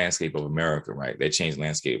changed the landscape of America, right? That changed the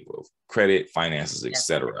landscape of credit, finances,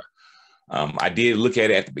 etc. I did look at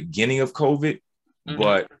it at the beginning of COVID,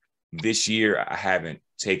 but this year I haven't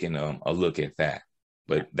taken a look at that.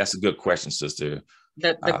 But that's a good question, sister.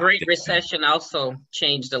 The Great Recession also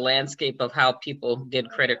changed the landscape of how people did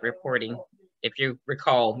credit reporting. If you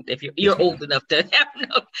recall, if you're old enough to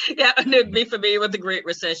be familiar with the Great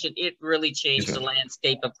Recession, it really changed the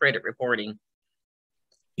landscape of credit reporting.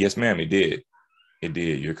 Yes, ma'am, it did. It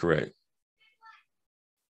did. You're correct.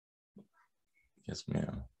 Yes,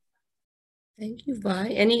 ma'am. Thank you, Vi.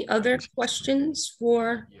 Any other questions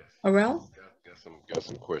for Arel? Got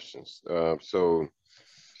some questions.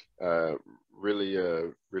 Really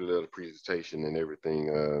love the presentation and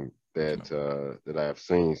everything that I've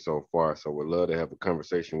seen so far. So we'd love to have a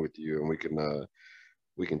conversation with you, and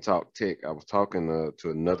we can talk tech. I was talking to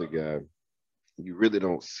another guy. You really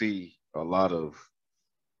don't see a lot of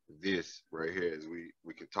this right here, as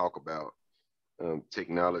we can talk about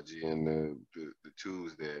technology and the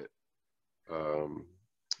tools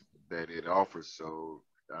that it offers. So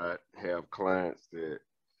I have clients that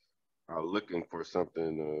are looking for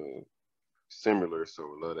something similar, so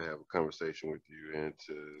we'd love to have a conversation with you and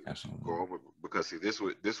to go over, because see, this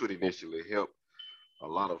would initially help a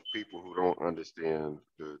lot of people who don't understand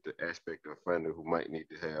the aspect of funding, who might need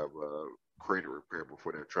to have credit repair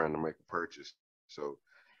before they're trying to make a purchase. So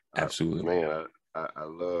absolutely, man, I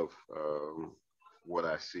love what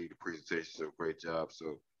I see. The presentation, a great job.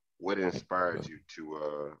 So what inspired you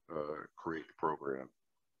to create the program?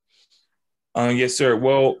 Yes, sir.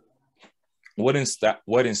 Well, what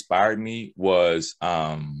inspired me was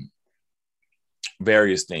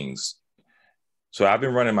various things. So I've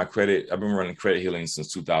been running credit healing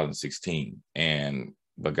since 2016, and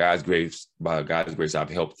by God's grace, I've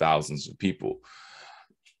helped thousands of people.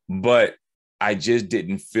 But I just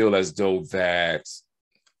didn't feel as though that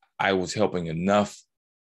I was helping enough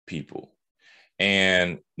people,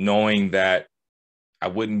 and knowing that I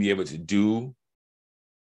wouldn't be able to do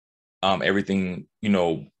everything,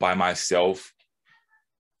 by myself,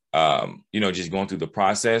 just going through the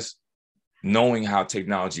process, knowing how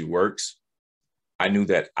technology works, I knew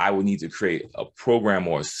that I would need to create a program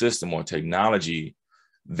or a system or technology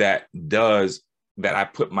that I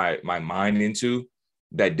put my mind into,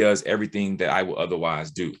 that does everything that I would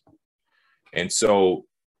otherwise do. And so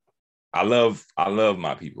I love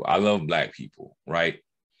my people. I love Black people, right?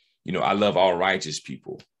 I love all righteous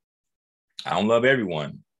people. I don't love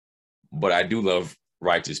everyone, but I do love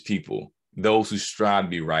righteous people, those who strive to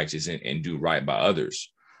be righteous and do right by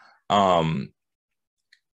others. And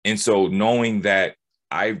so knowing that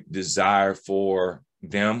I desire for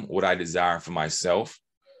them what I desire for myself,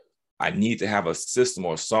 I need to have a system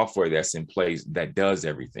or software that's in place that does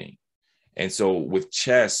everything. And so with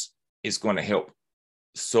Chess, it's going to help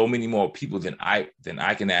so many more people than I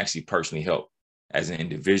can actually personally help as an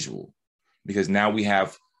individual, because now we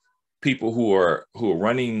have people who are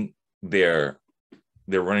running their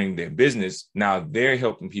business. Now they're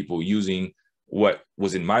helping people using what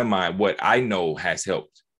was in my mind, what I know has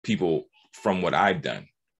helped people from what I've done.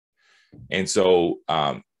 And so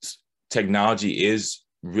technology is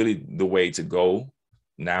really the way to go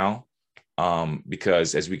now,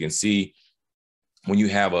 because as we can see, when you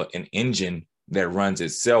have an engine that runs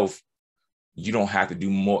itself, you don't have to do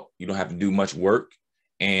more. You don't have to do much work,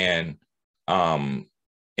 and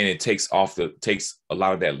it takes a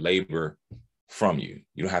lot of that labor from you.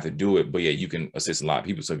 You don't have to do it, but yeah, you can assist a lot of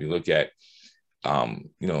people. So if you look at,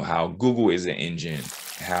 how Google is an engine,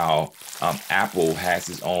 how Apple has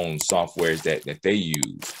its own softwares that they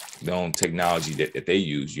use, their own technology that they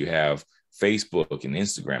use. You have Facebook and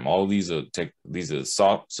Instagram. All these are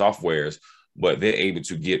softwares, but they're able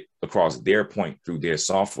to get across their point through their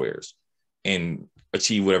softwares and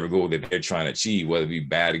achieve whatever goal that they're trying to achieve, whether it be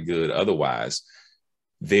bad or good. Otherwise,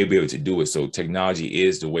 they'll be able to do it. So technology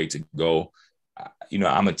is the way to go.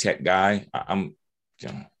 I'm a tech guy. I'm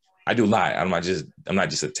I do a lot. I'm not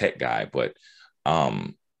just a tech guy, but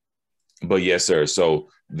yes, sir. So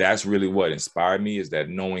that's really what inspired me, is that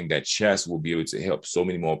knowing that chess will be able to help so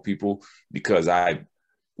many more people, because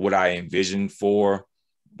what I envision for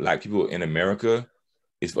Black people in America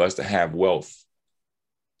is for us to have wealth.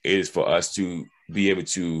 It is for us to be able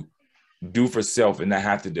to do for self and not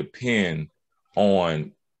have to depend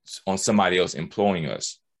on somebody else employing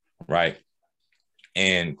us, right?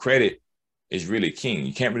 And credit is really king.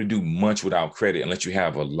 You can't really do much without credit unless you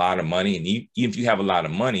have a lot of money. And even if you have a lot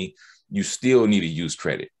of money, you still need to use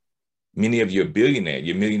credit. Many of your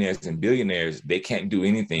millionaires and billionaires, they can't do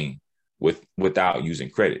anything without using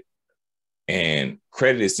credit. And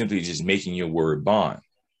credit is simply just making your word bond.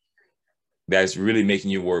 That's really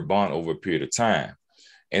making your word bond over a period of time.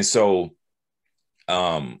 And so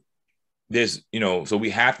so we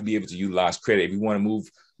have to be able to utilize credit if we want to move,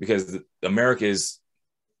 because America is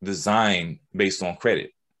designed based on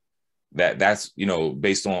credit. That's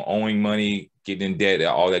based on owing money, getting in debt,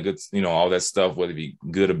 all that good, all that stuff, whether it be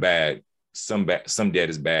good or bad. Some debt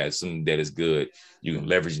is bad, some debt is good. You can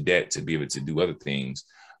leverage debt to be able to do other things.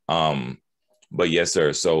 But yes,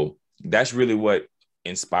 sir. So that's really what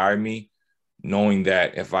inspired me, knowing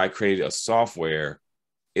that if I created a software,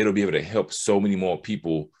 it'll be able to help so many more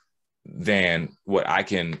people than what I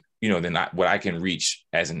can, what I can reach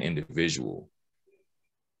as an individual.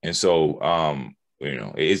 And so,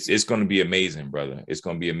 it's going to be amazing, brother. It's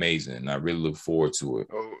going to be amazing. And I really look forward to it.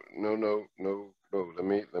 Oh, no. Let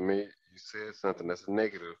me, you said something that's a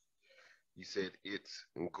negative. You said it's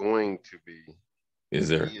going to be. Is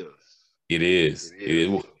there? It is. It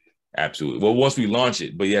is. Absolutely. Well, once we launch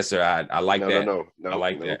it, but yes, sir. I like that. No. I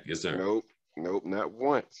like that. Yes, sir. Nope. Not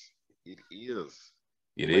once. It is.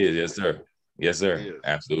 It is. Yes, sir. Yes, sir.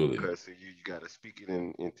 Absolutely. Because you got to speak it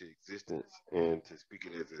into existence, and to speak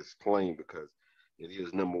it as it's plain, because it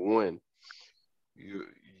is, number one,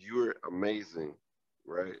 you're amazing,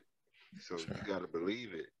 right? So sure. You got to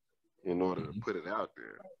believe it in order to put it out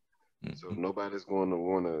there. Mm-hmm. So nobody's going to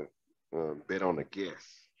want to bet on a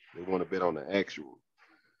guess. They want to bet on the actual.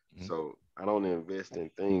 Mm-hmm. So I don't invest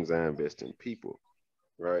in things. I invest in people,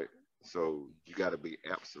 right? So you got to be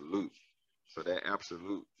absolute. So that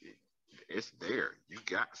absolute, it's there. You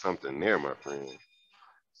got something there, my friend.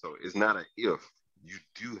 So it's not an if. You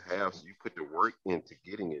do have, you put the work into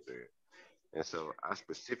getting it there. And so I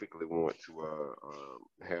specifically want to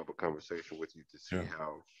have a conversation with you to see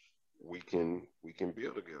how we can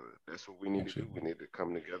build together. That's what we need to do. We need to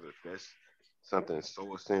come together. That's something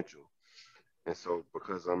so essential. And so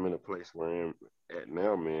because I'm in a place where I'm at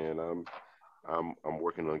now, man, I'm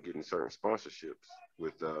working on getting certain sponsorships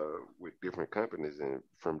with different companies and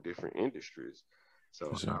from different industries.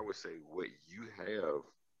 So I would say what you have,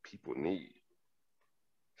 people need.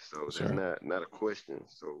 So that's not a question.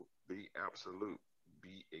 So be absolute,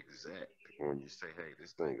 be exact when you say, hey,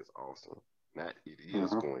 this thing is awesome. Not it is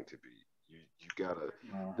going to be. You gotta,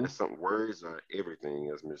 that's some words are everything,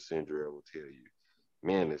 as Miss Sandra will tell you.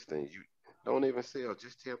 Man, this thing, you don't even sell,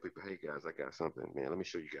 just tell people, hey guys, I got something, man. Let me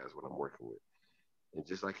show you guys what I'm working with. And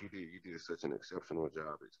just like you did such an exceptional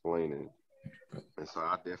job explaining. And so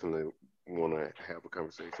I definitely want to have a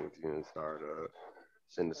conversation with you and start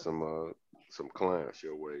sending some clients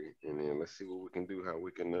your way, and then let's see what we can do, how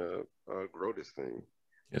we can grow this thing.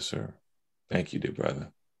 Yes, sir. Thank you, dear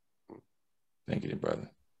brother. Thank you, dear brother.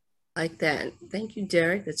 Like that. Thank you,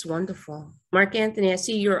 Derek. That's wonderful. Mark Anthony, I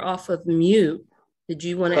see you're off of mute. Did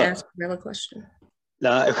you want to ask another question?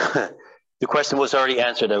 No, the question was already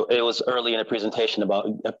answered. It was early in the presentation about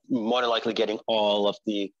more than likely getting from all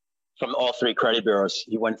three credit bureaus.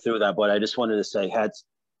 You went through that, but I just wanted to say hats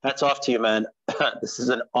off to you, man. This is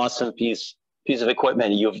an awesome piece of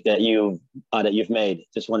equipment that you've made.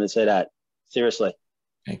 Just wanted to say that seriously.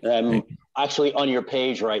 I'm actually on your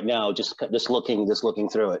page right now, just looking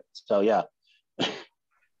through it. So yeah.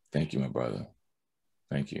 Thank you, my brother.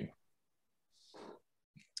 Thank you.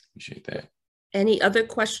 Appreciate that. Any other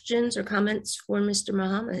questions or comments for Mr.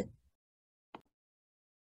 Muhammad?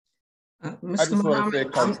 Mr.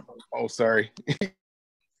 Muhammad, oh, sorry.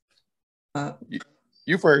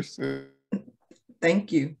 You first.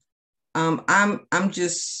 Thank you. I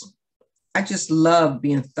just love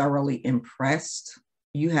being thoroughly impressed.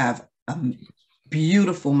 You have a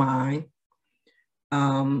beautiful mind.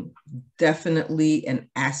 Definitely an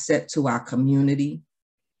asset to our community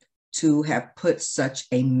to have put such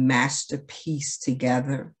a masterpiece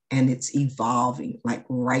together, and it's evolving like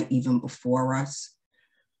right even before us.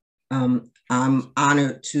 I'm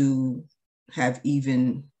honored to have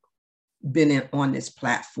even been on this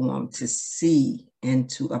platform to see and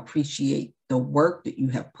to appreciate the work that you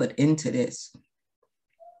have put into this.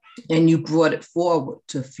 and you brought it forward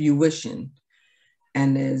to fruition.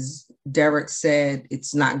 And as Derek said,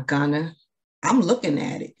 it's not gonna. I'm looking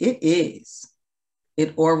at it. It is.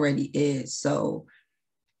 It already is. So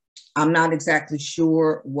I'm not exactly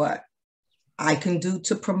sure what I can do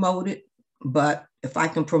to promote it, but if I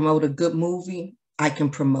can promote a good movie, I can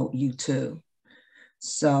promote you too.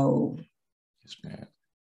 So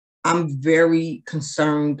I'm very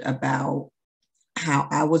concerned about how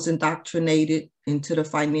I was indoctrinated into the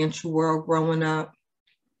financial world growing up,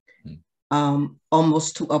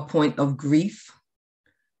 almost to a point of grief.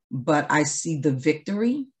 But I see the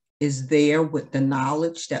victory is there with the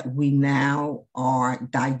knowledge that we now are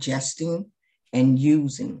digesting and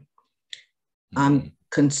using. I'm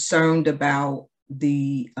concerned about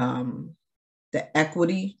the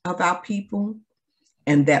equity of our people,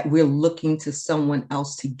 and that we're looking to someone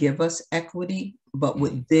else to give us equity. But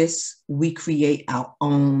with this, we create our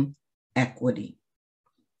own equity.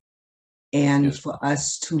 And for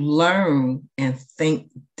us to learn and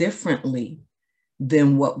think differently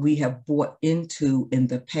than what we have bought into in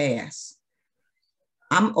the past.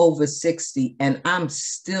 I'm over 60 and I'm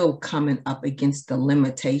still coming up against the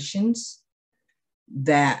limitations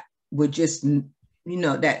that were just,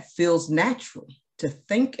 that feels natural to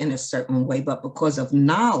think in a certain way, but because of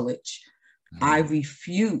knowledge, I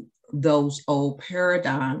refute those old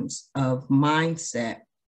paradigms of mindset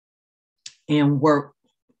and work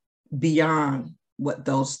beyond what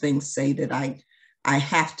those things say that I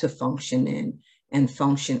have to function in and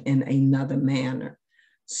function in another manner.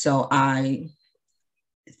 So I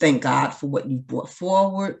thank God for what you brought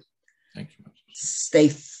forward. Thank you. Stay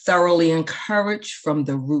thoroughly encouraged from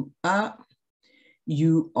the root up.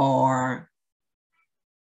 You are,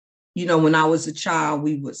 when I was a child,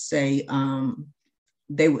 we would say,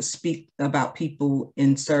 they would speak about people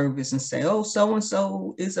in service and say, oh,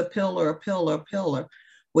 so-and-so is a pillar, a pillar, a pillar.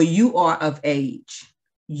 Well, you are of age.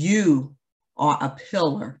 You are a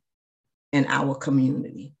pillar in our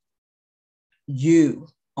community. You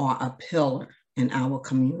are a pillar in our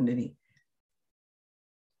community.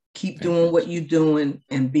 Keep doing what you're doing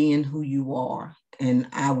and being who you are. And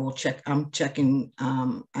I will check, I'm checking,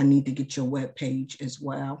 I need to get your webpage as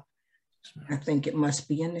well. I think it must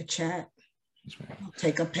be in the chat. I'll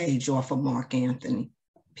take a page off of Mark Anthony.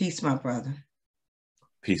 Peace, my brother.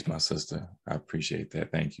 Peace, my sister. I appreciate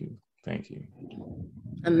that. Thank you. Thank you.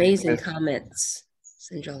 Amazing comments.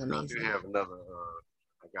 Sinjal, amazing. I do have another,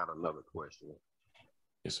 I got another question.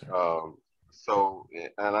 Yes, sir. So,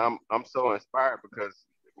 and I'm so inspired because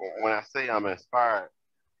when I say I'm inspired,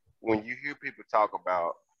 when you hear people talk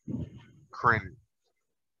about credit,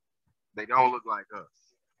 they don't look like us,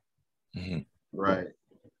 right?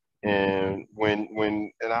 And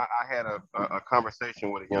and I had a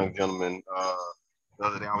conversation with a young gentleman the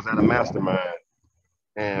other day. I was at a mastermind,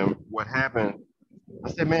 and what happened?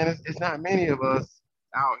 I said, man, it's not many of us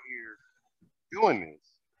out here doing this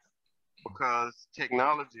because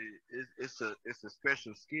technology it's a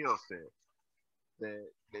special skill set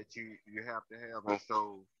that you have to have, and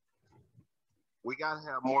so we got to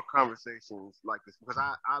have more conversations like this because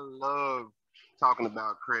I love talking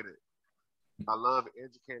about credit. I love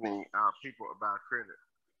educating our people about credit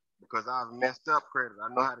because I've messed up credit.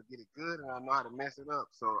 I know how to get it good and I know how to mess it up.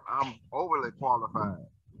 So I'm overly qualified,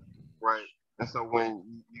 right? And so when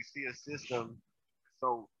you see a system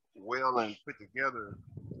so well and put together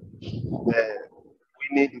that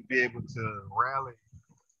we need to be able to rally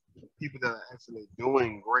people that are actually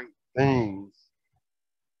doing great things,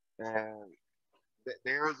 and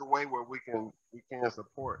there is a way where we can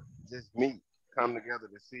support, just meet, come together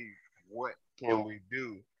to see what can we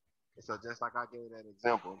do. So just like I gave that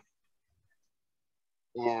example,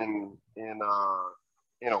 in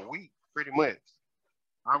a week, pretty much,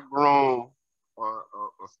 I've grown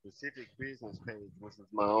a specific business page, which is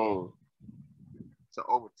my own, to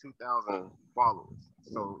over 2,000 followers.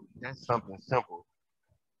 So that's something simple.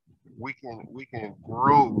 We can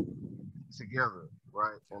grow together,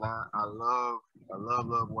 right? And I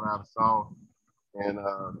love what I saw, and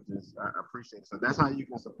I appreciate it. So that's how you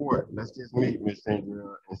can support. Let's just meet, Miss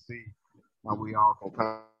Sandra, and see how we all can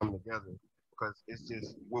come together, because it's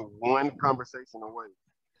just we're one conversation away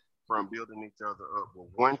from building each other up. We're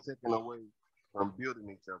 1 second away from building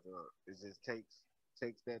each other up. It just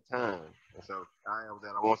takes that time. And so I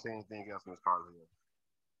won't say anything else, Ms. Carla.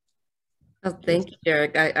 Oh, thank you,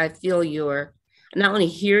 Derek. I feel not only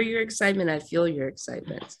hear your excitement, I feel your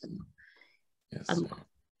excitement. Yes.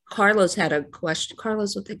 Carlos had a question.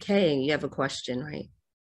 Carlos with a K, you have a question, right?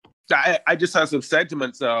 I just have some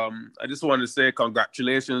sentiments. I just wanted to say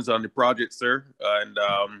congratulations on the project, sir, and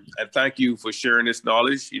thank you for sharing this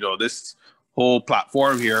knowledge. This whole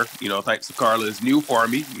platform here. You know, thanks to Carla, is new for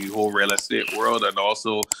me, the whole real estate world, and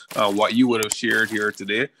also what you would have shared here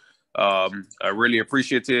today. I really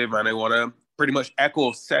appreciative, and I want to pretty much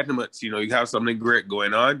echo sentiments. You know, you have something great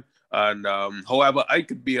going on, and however I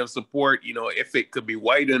could be of support, you know, if it could be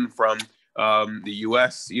widened from the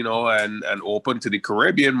US, you know, and open to the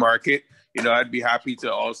Caribbean market, you know, I'd be happy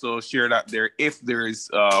to also share that there if there is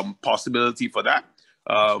possibility for that.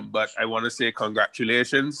 But I want to say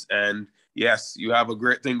congratulations, and yes, you have a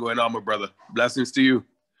great thing going on, my brother. Blessings to you.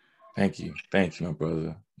 Thank you, my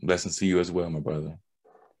brother. Blessings to you as well, my brother.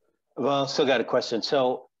 Well, still got a question.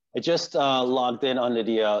 So I just logged in under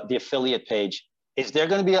the affiliate page. Is there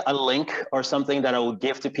going to be a link or something that I will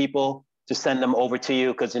give to people to send them over to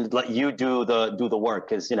you, because let you do the work?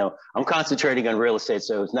 Because, you know, I'm concentrating on real estate,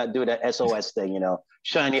 so it's not do that SOS thing, you know,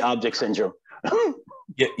 shiny object syndrome.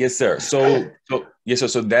 Yes, sir. So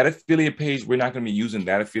that affiliate page, we're not going to be using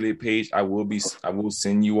that affiliate page. I will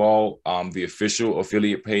send you all the official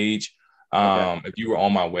affiliate page. Okay. If you were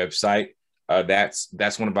on my website,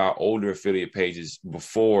 that's one of our older affiliate pages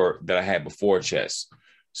that I had before Chess.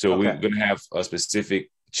 So okay. We're going to have a specific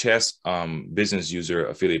Chess business user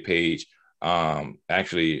affiliate page.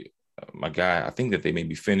 Actually, my guy, I think that they may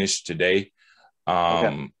be finished today.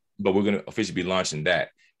 Okay. But we're going to officially be launching that,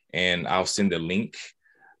 and I'll send a link.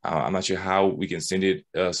 I'm not sure how we can send it,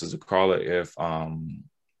 Sister Carla. If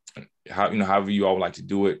however you all would like to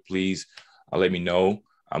do it, please let me know.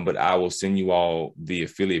 But I will send you all the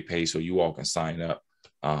affiliate page so you all can sign up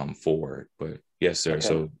for it. But yes, sir. Okay.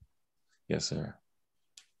 So yes, sir.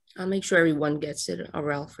 I'll make sure everyone gets it,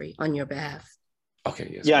 Aurel, free on your behalf.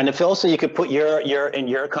 Okay. Yes. Yeah, and if also you could put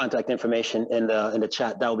your contact information in the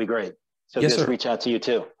chat, that would be great. So yes, just reach out to you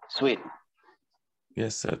too. Sweet.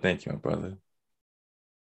 Yes, sir. Thank you, my brother.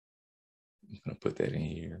 I'm gonna put that in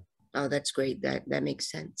here. Oh, that's great. That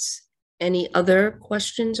makes sense. Any other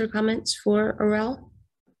questions or comments for Aurel?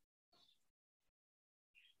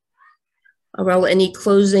 Aurel, any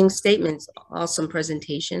closing statements? Awesome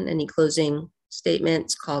presentation. Any closing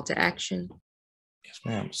statements, call to action? Yes,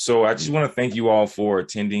 ma'am. So I just want to thank you all for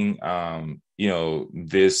attending,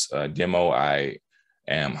 this demo. I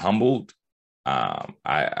am humbled.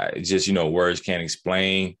 I just, words can't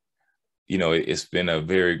explain. It's been a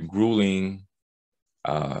very grueling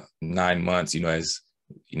 9 months, as,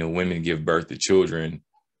 women give birth to children.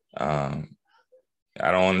 I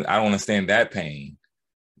don't understand that pain,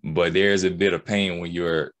 but there's a bit of pain when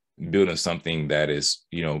you're building something that is,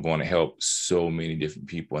 going to help so many different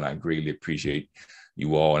people. And I greatly appreciate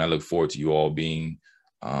you all. And I look forward to you all being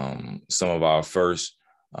some of our first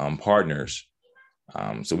partners,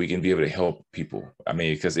 so we can be able to help people. I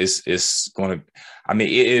mean, because it's a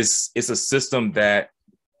system that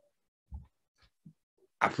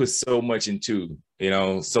I put so much into,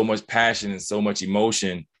 so much passion and so much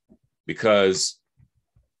emotion, because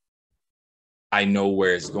I know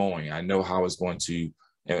where it's going. I know how it's going to.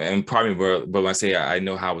 And probably, but when I say I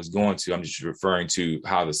know how it's going to, I'm just referring to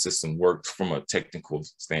how the system works from a technical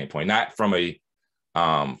standpoint, not from an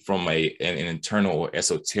internal or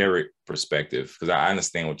esoteric perspective, because I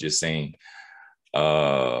understand what you're saying,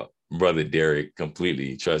 Brother Derek,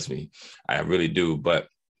 completely. Trust me, I really do. But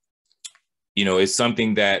it's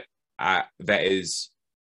something that it's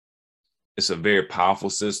a very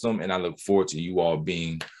powerful system, and I look forward to you all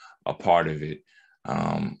being a part of it.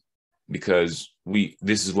 Because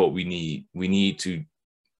this is what we need. We need to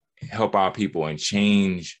help our people and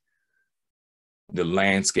change the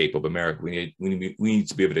landscape of America. We need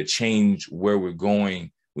to be able to change where we're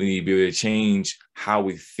going. We need to be able to change how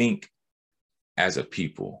we think as a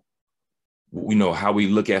people. How we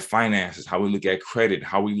look at finances, how we look at credit,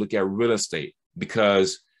 how we look at real estate,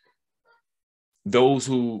 because those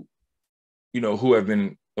who have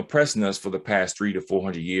been oppressing us for the past 300 to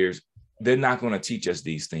 400 years, they're not going to teach us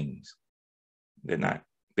these things. They're not.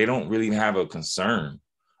 They don't really have a concern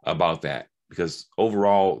about that, because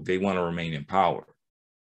overall they want to remain in power.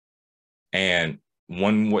 And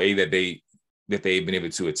one way that they've been able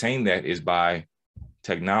to attain that is by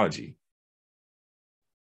technology.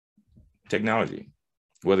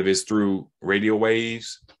 Whether it's through radio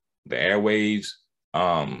waves, the airwaves,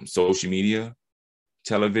 social media,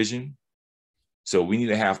 television. So we need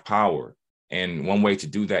to have power. And one way to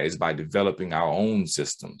do that is by developing our own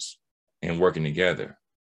systems and working together.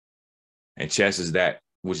 And Chess is that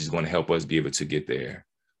which is going to help us be able to get there.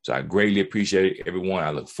 So I greatly appreciate everyone.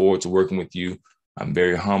 I look forward to working with you. I'm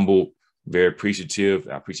very humbled, very appreciative.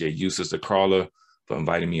 I appreciate you, Sister Carla, for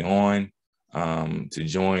inviting me on to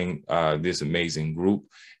join this amazing group.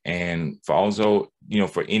 And for also,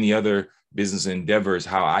 for any other business endeavors,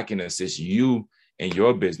 how I can assist you in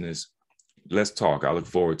your business, let's talk. I look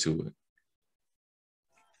forward to it.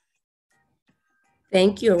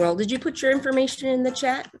 Thank you, Earl. Did you put your information in the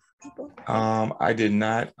chat? I did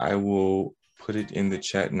not. I will put it in the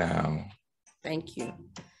chat now. Thank you.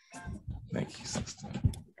 Thank you, sister.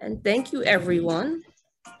 And thank you, everyone,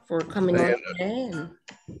 for coming on today.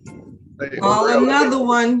 Call another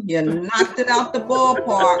one. You knocked it out the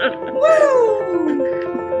ballpark. Woo!